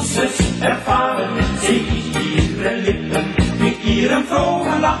 sie muss es erfahren. Seh ich ihre Lippen mit ihrem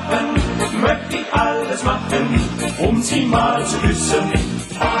frohen Lachen, möchte ich alles machen, sie mal zu küssen.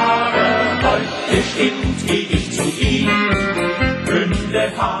 Aber heute stimmt, geh ich zu ihm.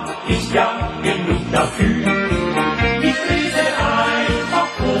 Gründe hab ich ja genug dafür. Ich rede einfach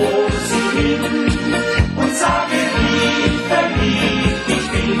vor sie hin und sage, wie verliebt ich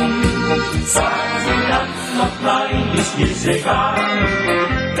bin. Sag sie dann noch nein, ist mir's egal,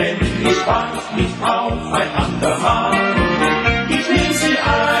 denn ich wart nicht auf ein andermal. Ich nehm sie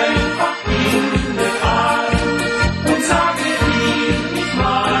einfach in den Arm und sage ihr mit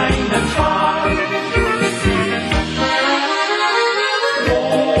meinem Schal.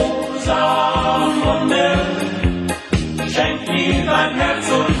 Rosamunde, schenk mir dein Herz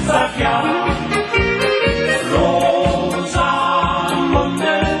und sag ja.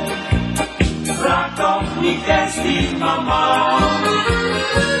 Rosamunde, frag doch nicht erst die Mama.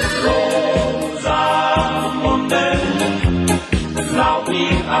 Rosamunde, glaub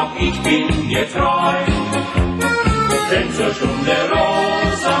mir, auch ich bin dir treu, denn zur Stunde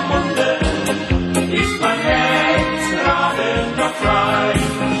Rosamunde ist mein Herz gerade noch frei.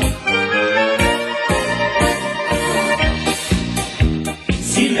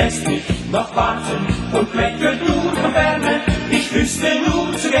 Sie lässt mich noch warten und lächelt nur von Wärme. Ich wüsste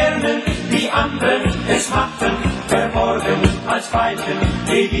nur zu gerne, wie andere es machten, verborgen als Veilchen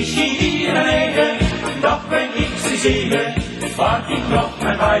leb ich in ihrer Nähe. Doch wenn ich sie sehe, wart ich noch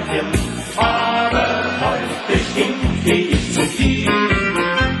ein Weilchen. Aber heute stimmt, geh ich zu viel.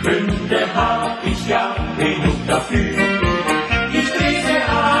 Gründe hab ich ja genug dafür. Ich trete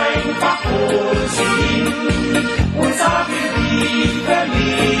einfach vor sie hin und sage, wie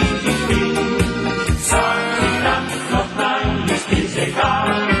verliebt ich bin. Sag sie dann noch nein, ist mir's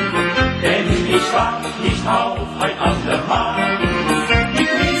egal, denn ich wart nicht auf ein andermal. Ich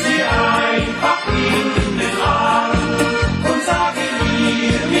nehm sie einfach in den Arm und sage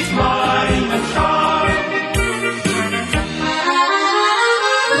ihr mit meinem Schal.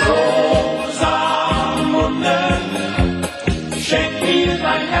 Rosamunde, schenk mir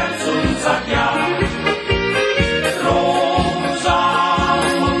dein Herz und sag ja.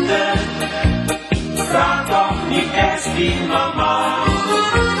 Rosamunde, frag doch nicht erst die Mama.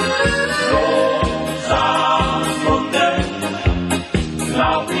 Rosamunde,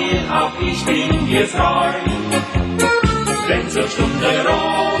 glaub mir, auch ich bin dir treu, denn zur Stunde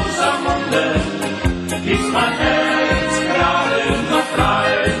Rosamunde ist mein Herz gerade noch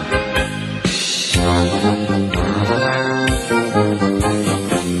frei.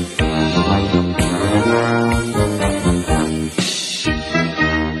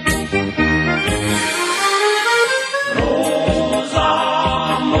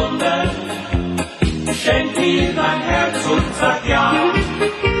 Rosamunde, schenk mir dein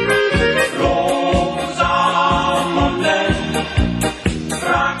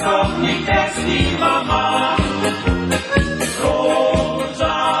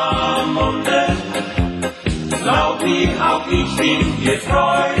bin ihr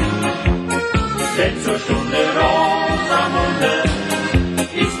Freund. Denn zur Stunde Rosamunde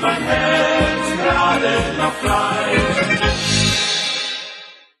ist mein Herz gerade noch frei.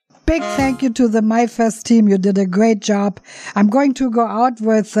 Big thank you to the MyFest team. You did a great job. I'm going to go out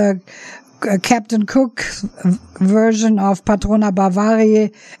with Captain Cook version of Patrona Bavaria,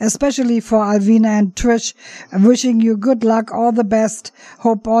 especially for Alvina and Trish. Wishing you good luck, all the best.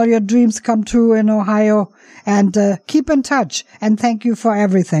 Hope all your dreams come true in Ohio, and keep in touch. And thank you for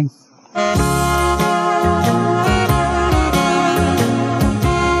everything.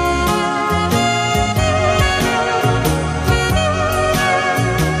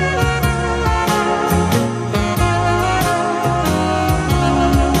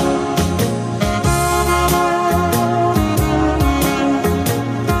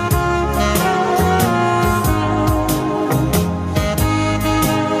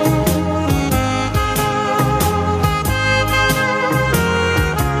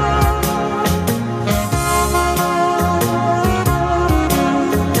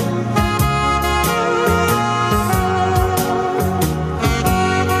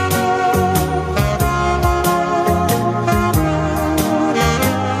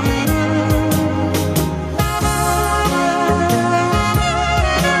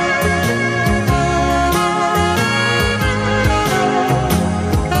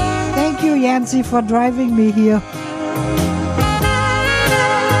 For driving me here.